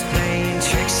mind is playing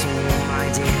tricks on you, my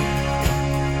dear.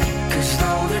 'Cause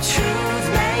though the truth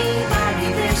may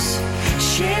vary, this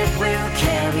ship will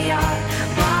carry our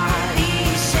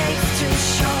bodies safe to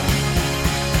shore.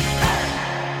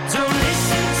 Don't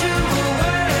listen to a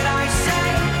word I say.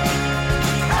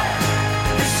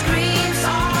 The screams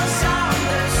are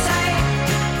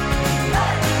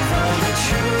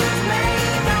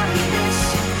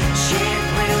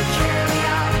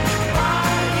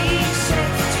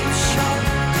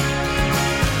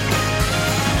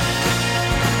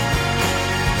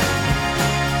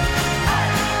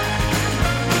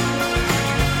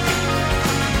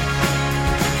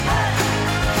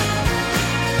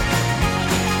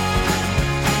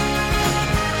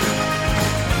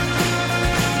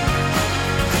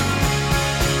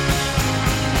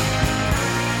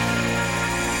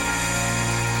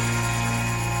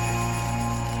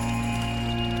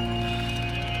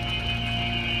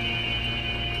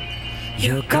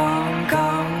You're gone,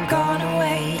 gone, gone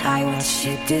away. I watched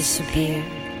you disappear.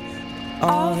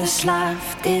 All that's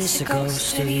left is a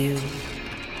ghost of you.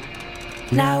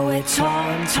 Now we're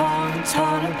torn, torn,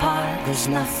 torn apart. There's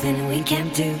nothing we can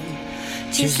do.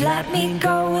 Just let me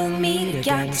go, we'll meet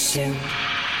again soon.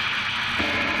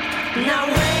 Now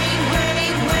wait,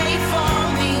 wait, wait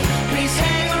for me. Please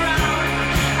hang around.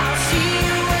 I'll see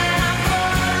you when I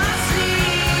fall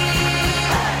asleep.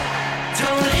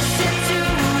 Don't listen to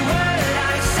a word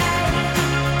I say.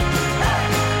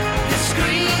 The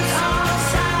screams all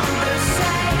sound the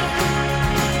same.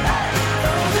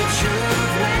 Though the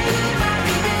truth may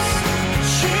vary, this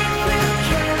ship will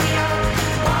carry on.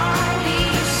 I'll be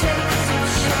safe to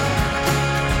shore.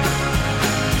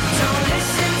 Don't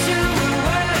listen to a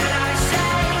word I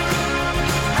say.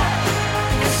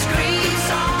 The screams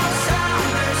all sound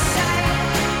the same.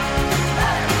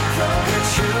 Though the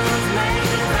truth may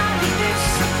vary, this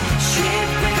ship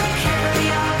will carry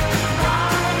on.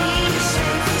 I'll be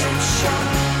safe to shore.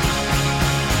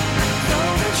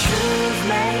 Though the truth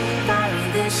may vary,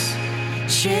 this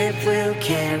ship will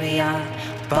carry our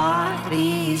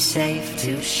body safe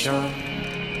to shore.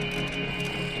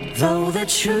 Though the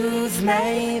truth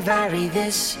may vary,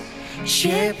 this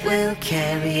ship will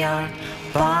carry our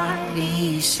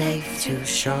body safe to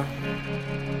shore.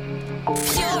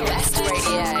 Pure West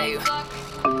Radio.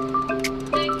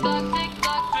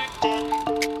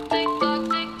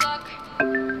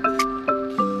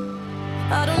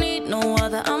 I don't need no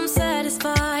other, I'm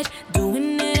satisfied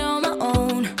doing it on my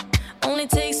own. Only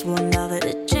takes one lover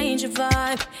to change your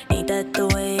vibe. Ain't that the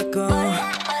way it goes?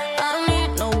 I don't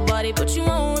need nobody, but you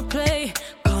won't replay.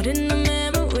 Caught in the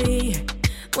memory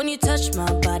when you touch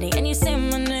my body and you say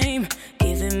my name,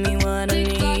 giving me what I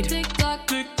need.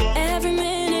 Every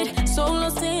minute, so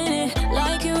lost in it,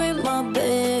 like you're in my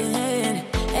bed.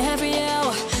 Every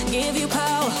hour, give you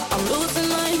power, I'm losing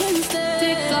mine instead.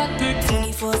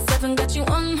 24/7, got you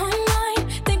on my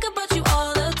mind. Think about you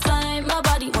all the time. My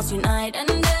body wants you night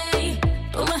and day,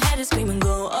 but my head is screaming,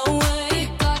 go away.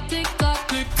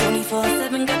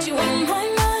 24/7, got you on my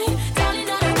mind. Darling,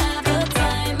 I don't have the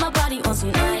time. My body wants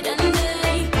you night and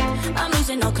day. I'm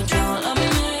losing no control of me.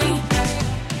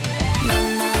 Na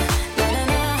na na na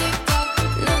na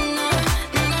na na na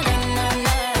na na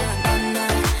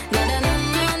na na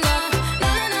na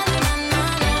na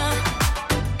na.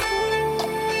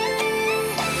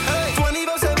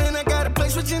 24/7, I got a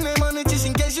place with your name on it just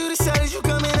in case you decide you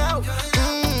coming out.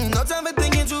 No time for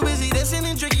thinking, too busy dancing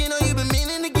and drinking. Know you've been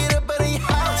meaning to get up out of your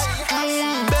house.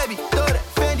 Baby, throw that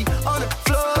Fendi on the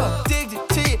floor. Addicted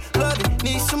to you, love it,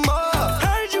 need some more.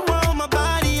 Heard you want my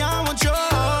body, I want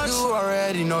yours. You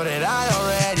already know that I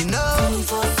already know.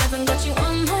 24/7, got you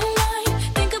on my mind.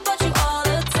 Think about you all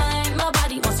the time. My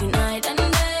body wants you night and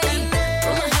day,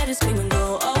 but my head is screaming,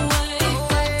 go away.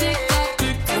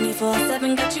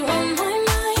 24/7, got you on my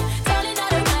mind. Darling, I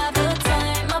don't have the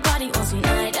time. My body wants you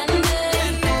night and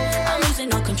day. I'm losing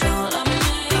no control of me.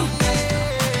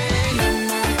 Na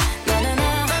na na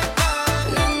na na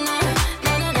na na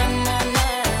na na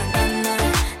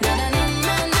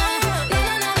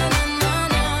na na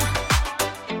na.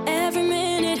 Every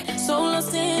minute, so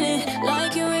lost in it,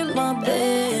 like you're in my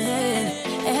bed.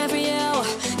 Every hour,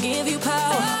 give you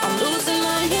power, I'm losing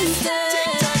mine instead.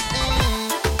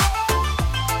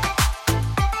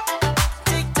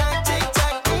 Tick tock, tick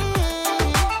tock,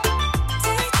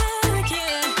 Tick-tock,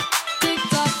 yeah.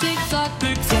 Tick-tock, tick-tock,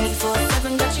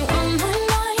 24/7, got you on my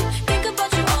mind. Think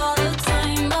about you all the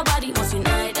time. My body wants you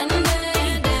night and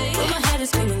day, but my head is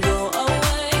screaming, go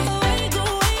away.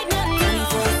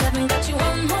 24/7, got you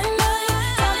on my mind.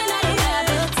 Darling, I don't have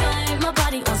the time. My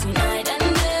body wants you night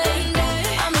and day.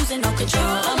 I'm losing no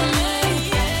control of me.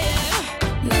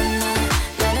 Na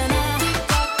na na na na na na na na na na na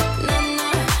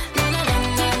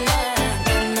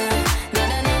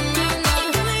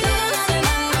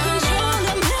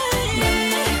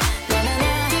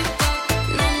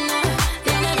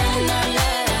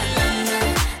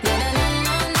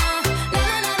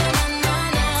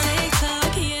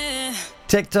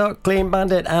TikTok, Clean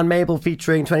Bandit and Mabel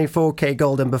featuring 24K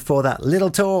Golden. Before that, Little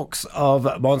Talks of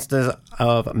Monsters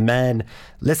of Men.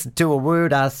 Listen to a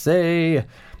word I say.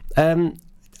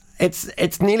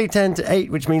 It's nearly 10 to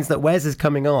 8, which means that Wes is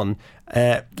coming on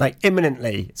like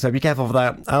imminently. So be careful for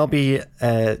that. I'll be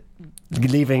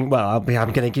leaving. Well, I'm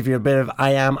going to give you a bit of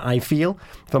I Am, I Feel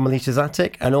from Alicia's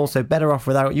Attic, and also Better Off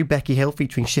Without You, Becky Hill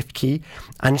featuring Shift Key,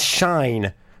 and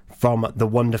Shine from the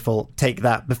wonderful Take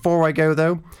That. Before I go,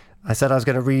 though, I said I was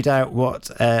going to read out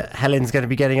what Helen's going to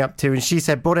be getting up to, and she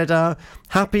said, Boreda,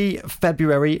 happy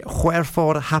February,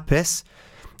 wherefore hapis.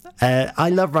 I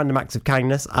love random acts of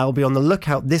kindness. I'll be on the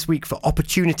lookout this week for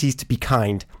opportunities to be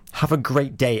kind. Have a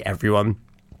great day, everyone.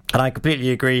 And I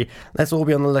completely agree. Let's all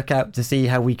be on the lookout to see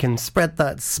how we can spread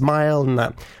that smile and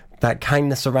that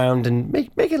kindness around and make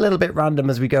it a little bit random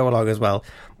as we go along as well.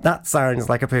 That sounds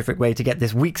like a perfect way to get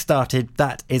this week started.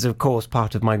 That is, of course,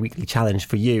 part of my weekly challenge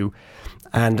for you.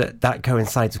 And that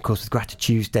coincides, of course, with Gratitude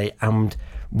Tuesday and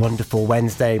Wonderful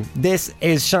Wednesday. This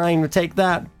is Shine with Take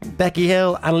That. Becky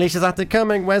Hill and Alicia's At It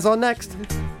Coming. Where's on next?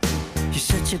 You're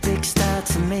such a big star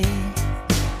to me.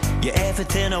 You're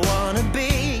everything I wanna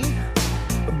be.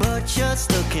 But you're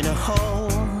stuck in a hole,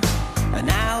 and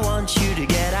I want you to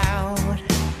get out.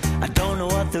 I don't know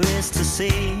what there is to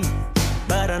see,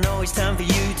 but I know it's time for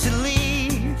you to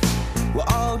leave. We're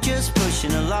all just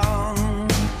pushing along,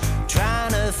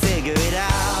 trying to figure it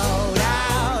out,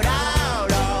 out,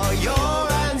 out. All your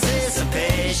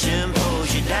anticipation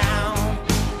pulls you down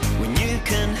when you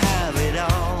can have it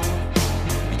all.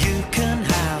 You can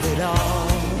have it all.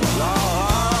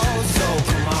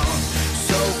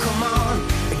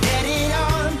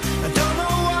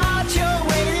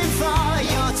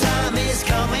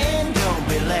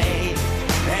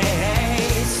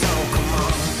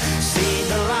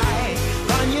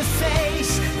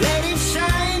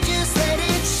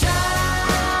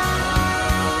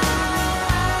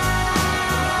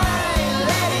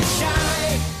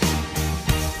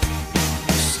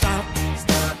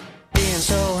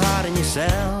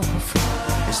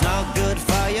 It's not good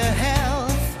for your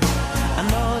health. I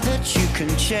know that you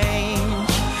can change,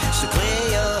 so clear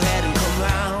your head and come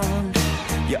round.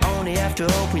 You only have to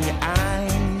open your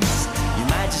eyes. You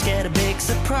might just get a big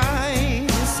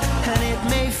surprise, and it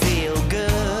may feel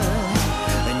good,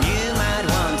 and you might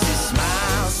want to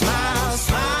smile, smile,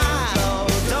 smile. Oh,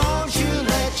 don't you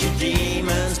let your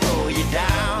demons pull you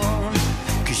down,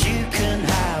 'cause you can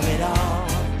have it all.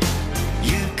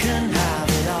 You can have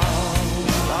it all.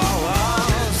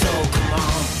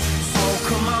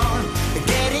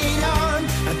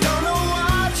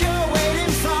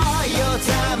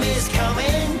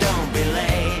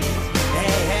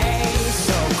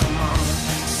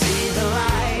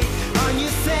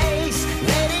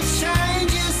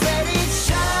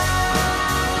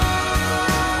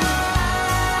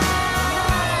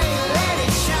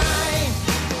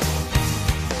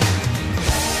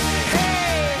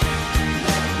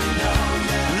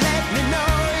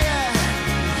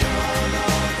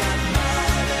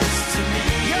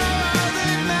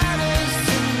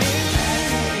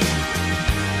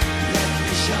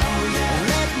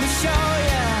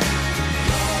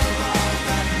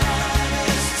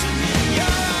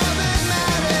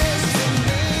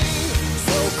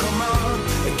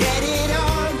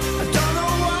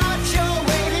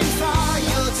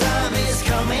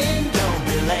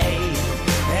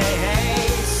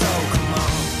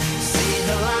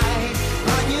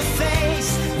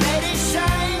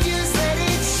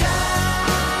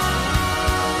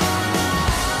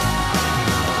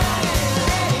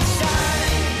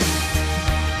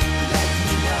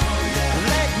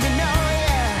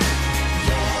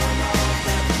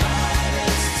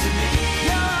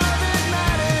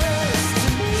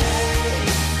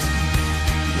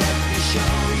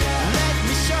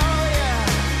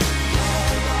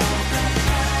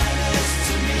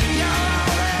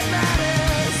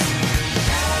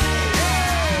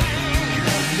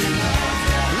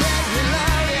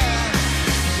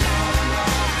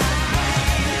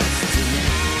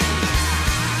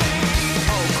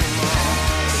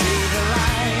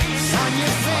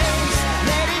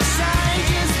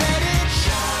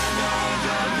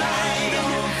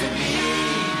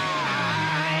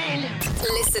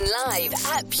 Live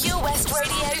at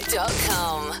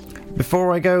purewestradio.com.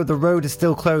 Before I go, the road is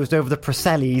still closed over the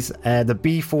Presellies, the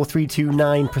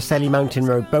B4329 Preselli Mountain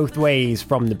Road, both ways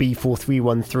from the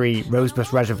B4313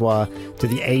 Rosebus Reservoir to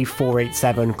the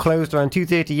A487. Closed around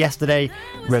 2:30 yesterday,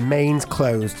 remains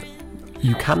closed.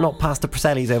 You cannot pass the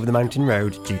Presellies over the mountain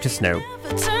road due to snow.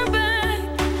 Turn back,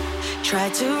 try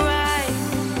to right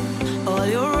all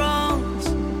your wrongs.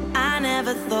 I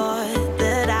never thought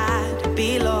that I'd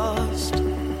be lost,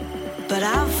 but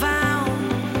I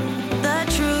found the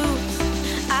truth.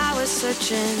 I was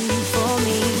searching for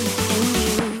me in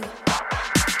you.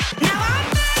 Now I'm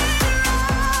better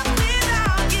off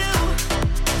without you,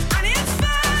 and it's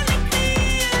finally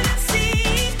clear to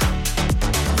see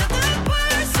that the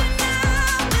person I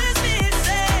was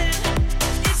missing,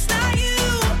 it's not you,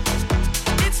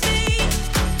 it's me.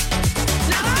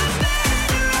 Now I'm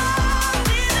better off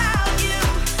without you,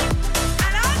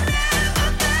 and I've never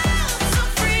felt so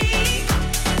free.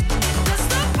 'Cause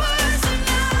the person I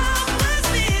was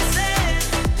missing,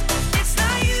 it's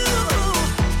not you.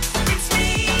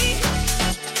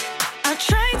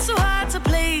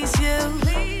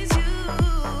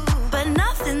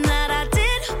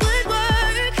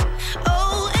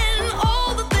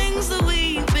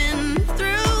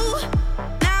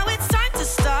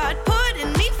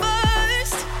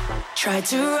 tried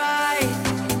to right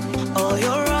all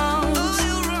your wrongs.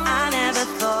 I never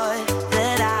thought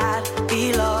that I'd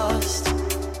be lost,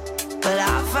 but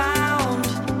I found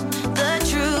the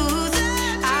truth.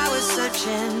 I was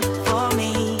searching for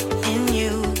me in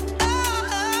you.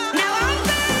 Now I'm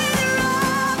better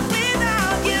off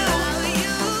without you,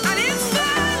 and it's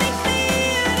finally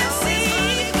clear to see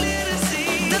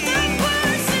that the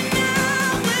person I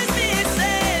was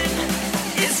missing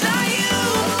is not you,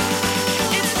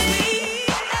 it's me.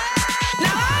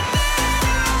 Now I'm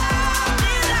better off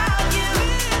without you,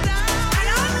 and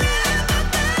I've never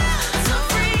felt so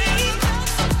free.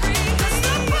 'Cause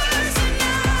the person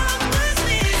I was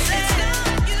missing,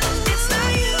 it's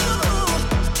not you,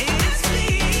 it's me.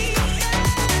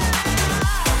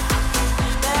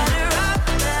 Better off,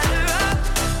 better off,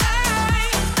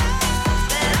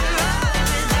 better off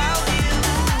without you.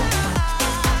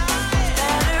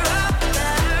 Better off,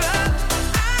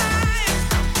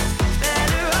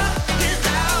 better off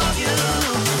without you.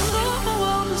 Thought my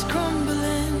world was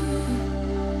crumbling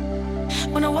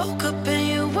when I woke up and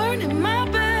you weren't in my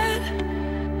bed,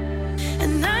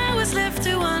 and I was left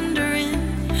to wondering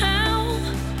how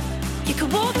you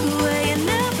could walk away and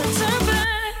never turn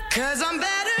back. 'Cause I'm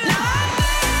better now. I'm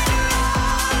better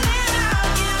off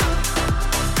without you,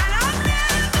 and I've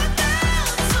never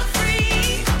felt so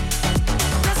free.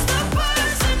 'Cause the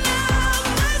person I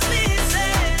was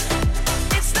missing,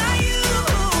 it's not you,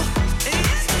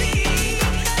 it's me.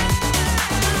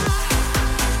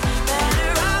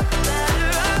 Better off, better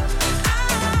off,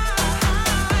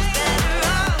 better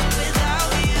off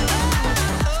without you.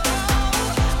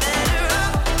 Better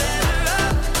off, better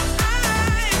off,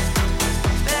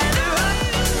 better off.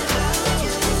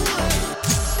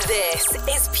 This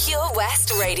is Pure West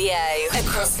Radio.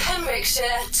 Across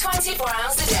Pembrokeshire, 24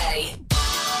 hours a day.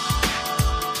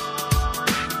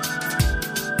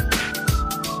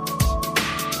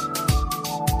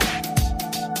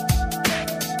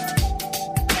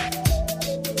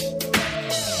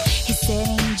 He said,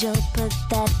 Angel, put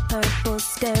that purple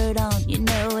skirt on. You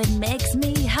know it makes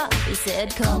me hot. He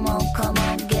said, come on,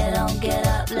 get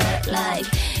up. Look like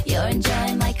you're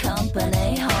enjoying my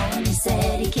company. Home, he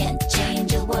said, he can't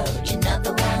change a word. You're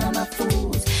another one of my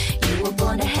fools. You were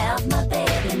born to have my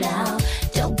baby now.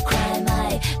 Don't cry,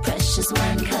 my precious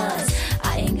one, 'cause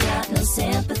I ain't got no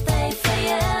sympathy for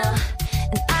you.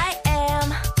 And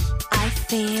I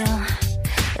feel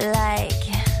like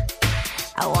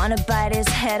I wanna bite his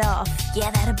head off,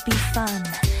 yeah, that'd be fun,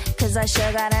 'cause I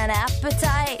sure got an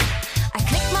appetite. I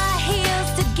clicked my heels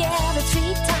together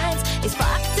 3 times. He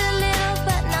sparked a little,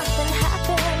 but nothing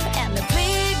happened. And the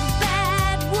big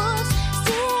bad wolf's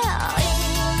still in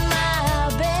my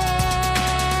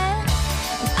bed.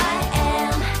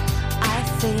 And I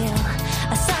feel,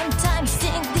 I sometimes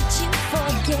think that you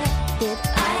forget that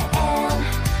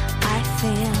I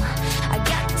feel, I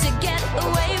got to get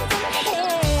away from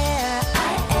here.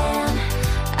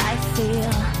 I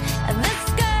feel, this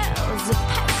girl's a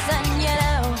person, you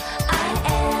know.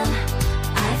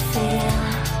 I feel.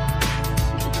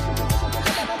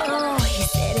 Oh, he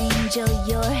said, Angel,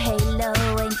 your halo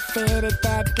ain't fitted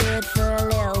that good for a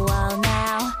little while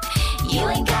now. You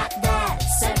ain't got that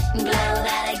certain glow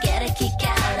that I get a kick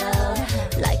out of.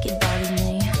 Like it bothers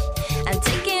me. I'm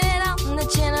taking it on the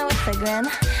chin with a grin,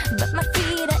 but my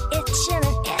feet are itching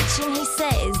and itching. He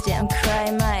says, don't cry,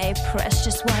 my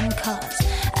precious one, 'cause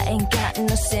I ain't got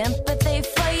no sympathy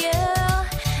for you.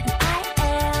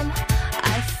 And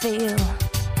I feel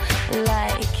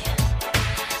like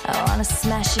I wanna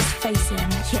smash his face in.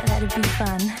 Yeah, that'd be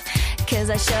fun, 'cause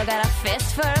I sure got a fist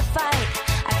for a fight.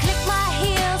 I clicked my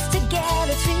heels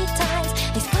together 3 times.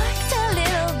 They sparked a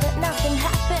little, but nothing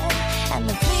happened. And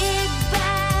the big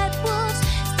bad wolf's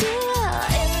still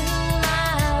in my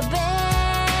bed.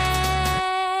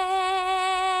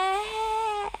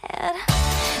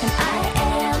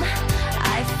 And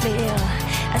I feel,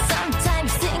 I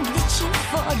sometimes think that you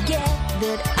forget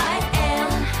that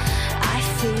I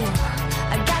feel,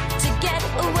 I got to get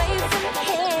away from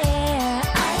here.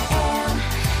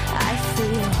 I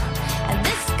feel, and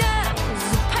this girl's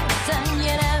a person,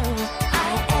 you know.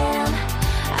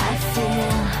 I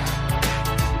feel.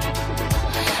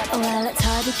 Well, it's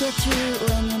hard to get through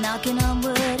when you're knocking on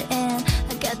wood, and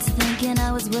I got to thinking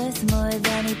I was worth more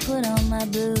than he put on my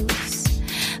boots.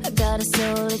 I got a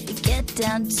soul if you get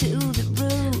down to the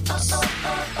roots.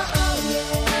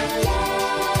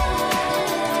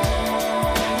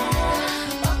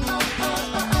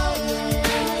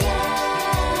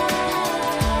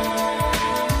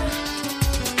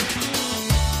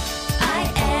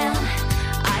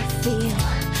 I feel,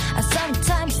 I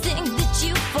sometimes think that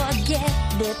you forget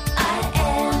that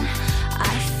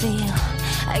I feel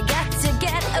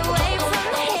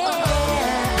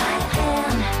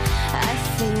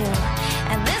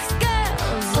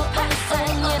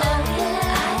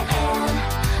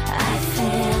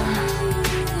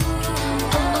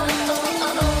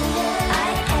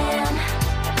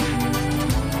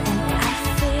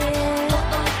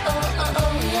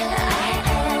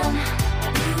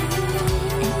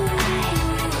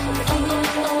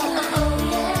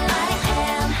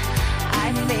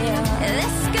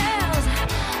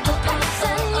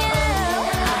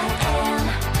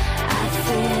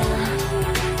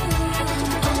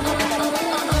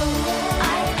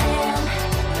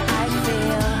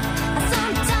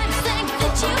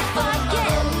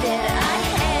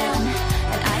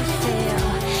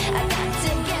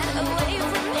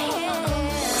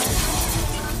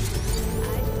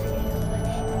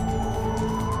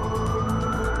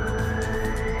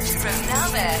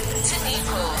Yarmouth to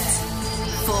Newport.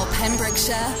 For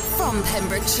Pembrokeshire, from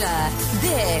Pembrokeshire,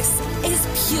 this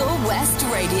is Pure West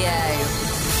Radio.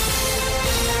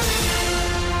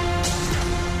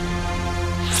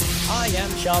 I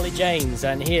am Charlie James,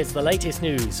 and here's the latest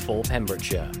news for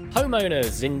Pembrokeshire.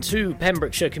 Homeowners in 2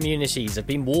 Pembrokeshire communities have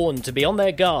been warned to be on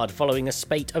their guard following a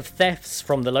spate of thefts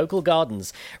from the local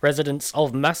gardens. Residents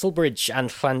of Masselbridge and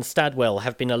Llanstadwell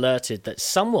have been alerted that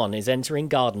someone is entering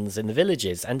gardens in the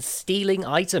villages and stealing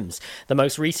items. The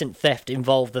most recent theft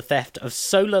involved the theft of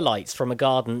solar lights from a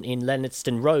garden in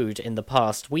Leonardston Road in the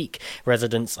past week.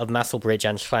 Residents of Masselbridge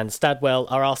and Llanstadwell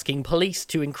are asking police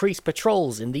to increase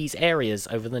patrols in these areas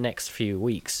over the next few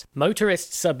weeks.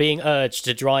 Motorists are being urged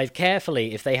to drive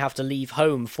carefully if they have to leave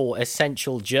home for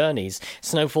essential journeys.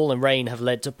 Snowfall and rain have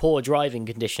led to poor driving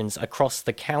conditions across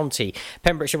the county.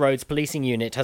 Pembrokeshire Roads Policing Unit has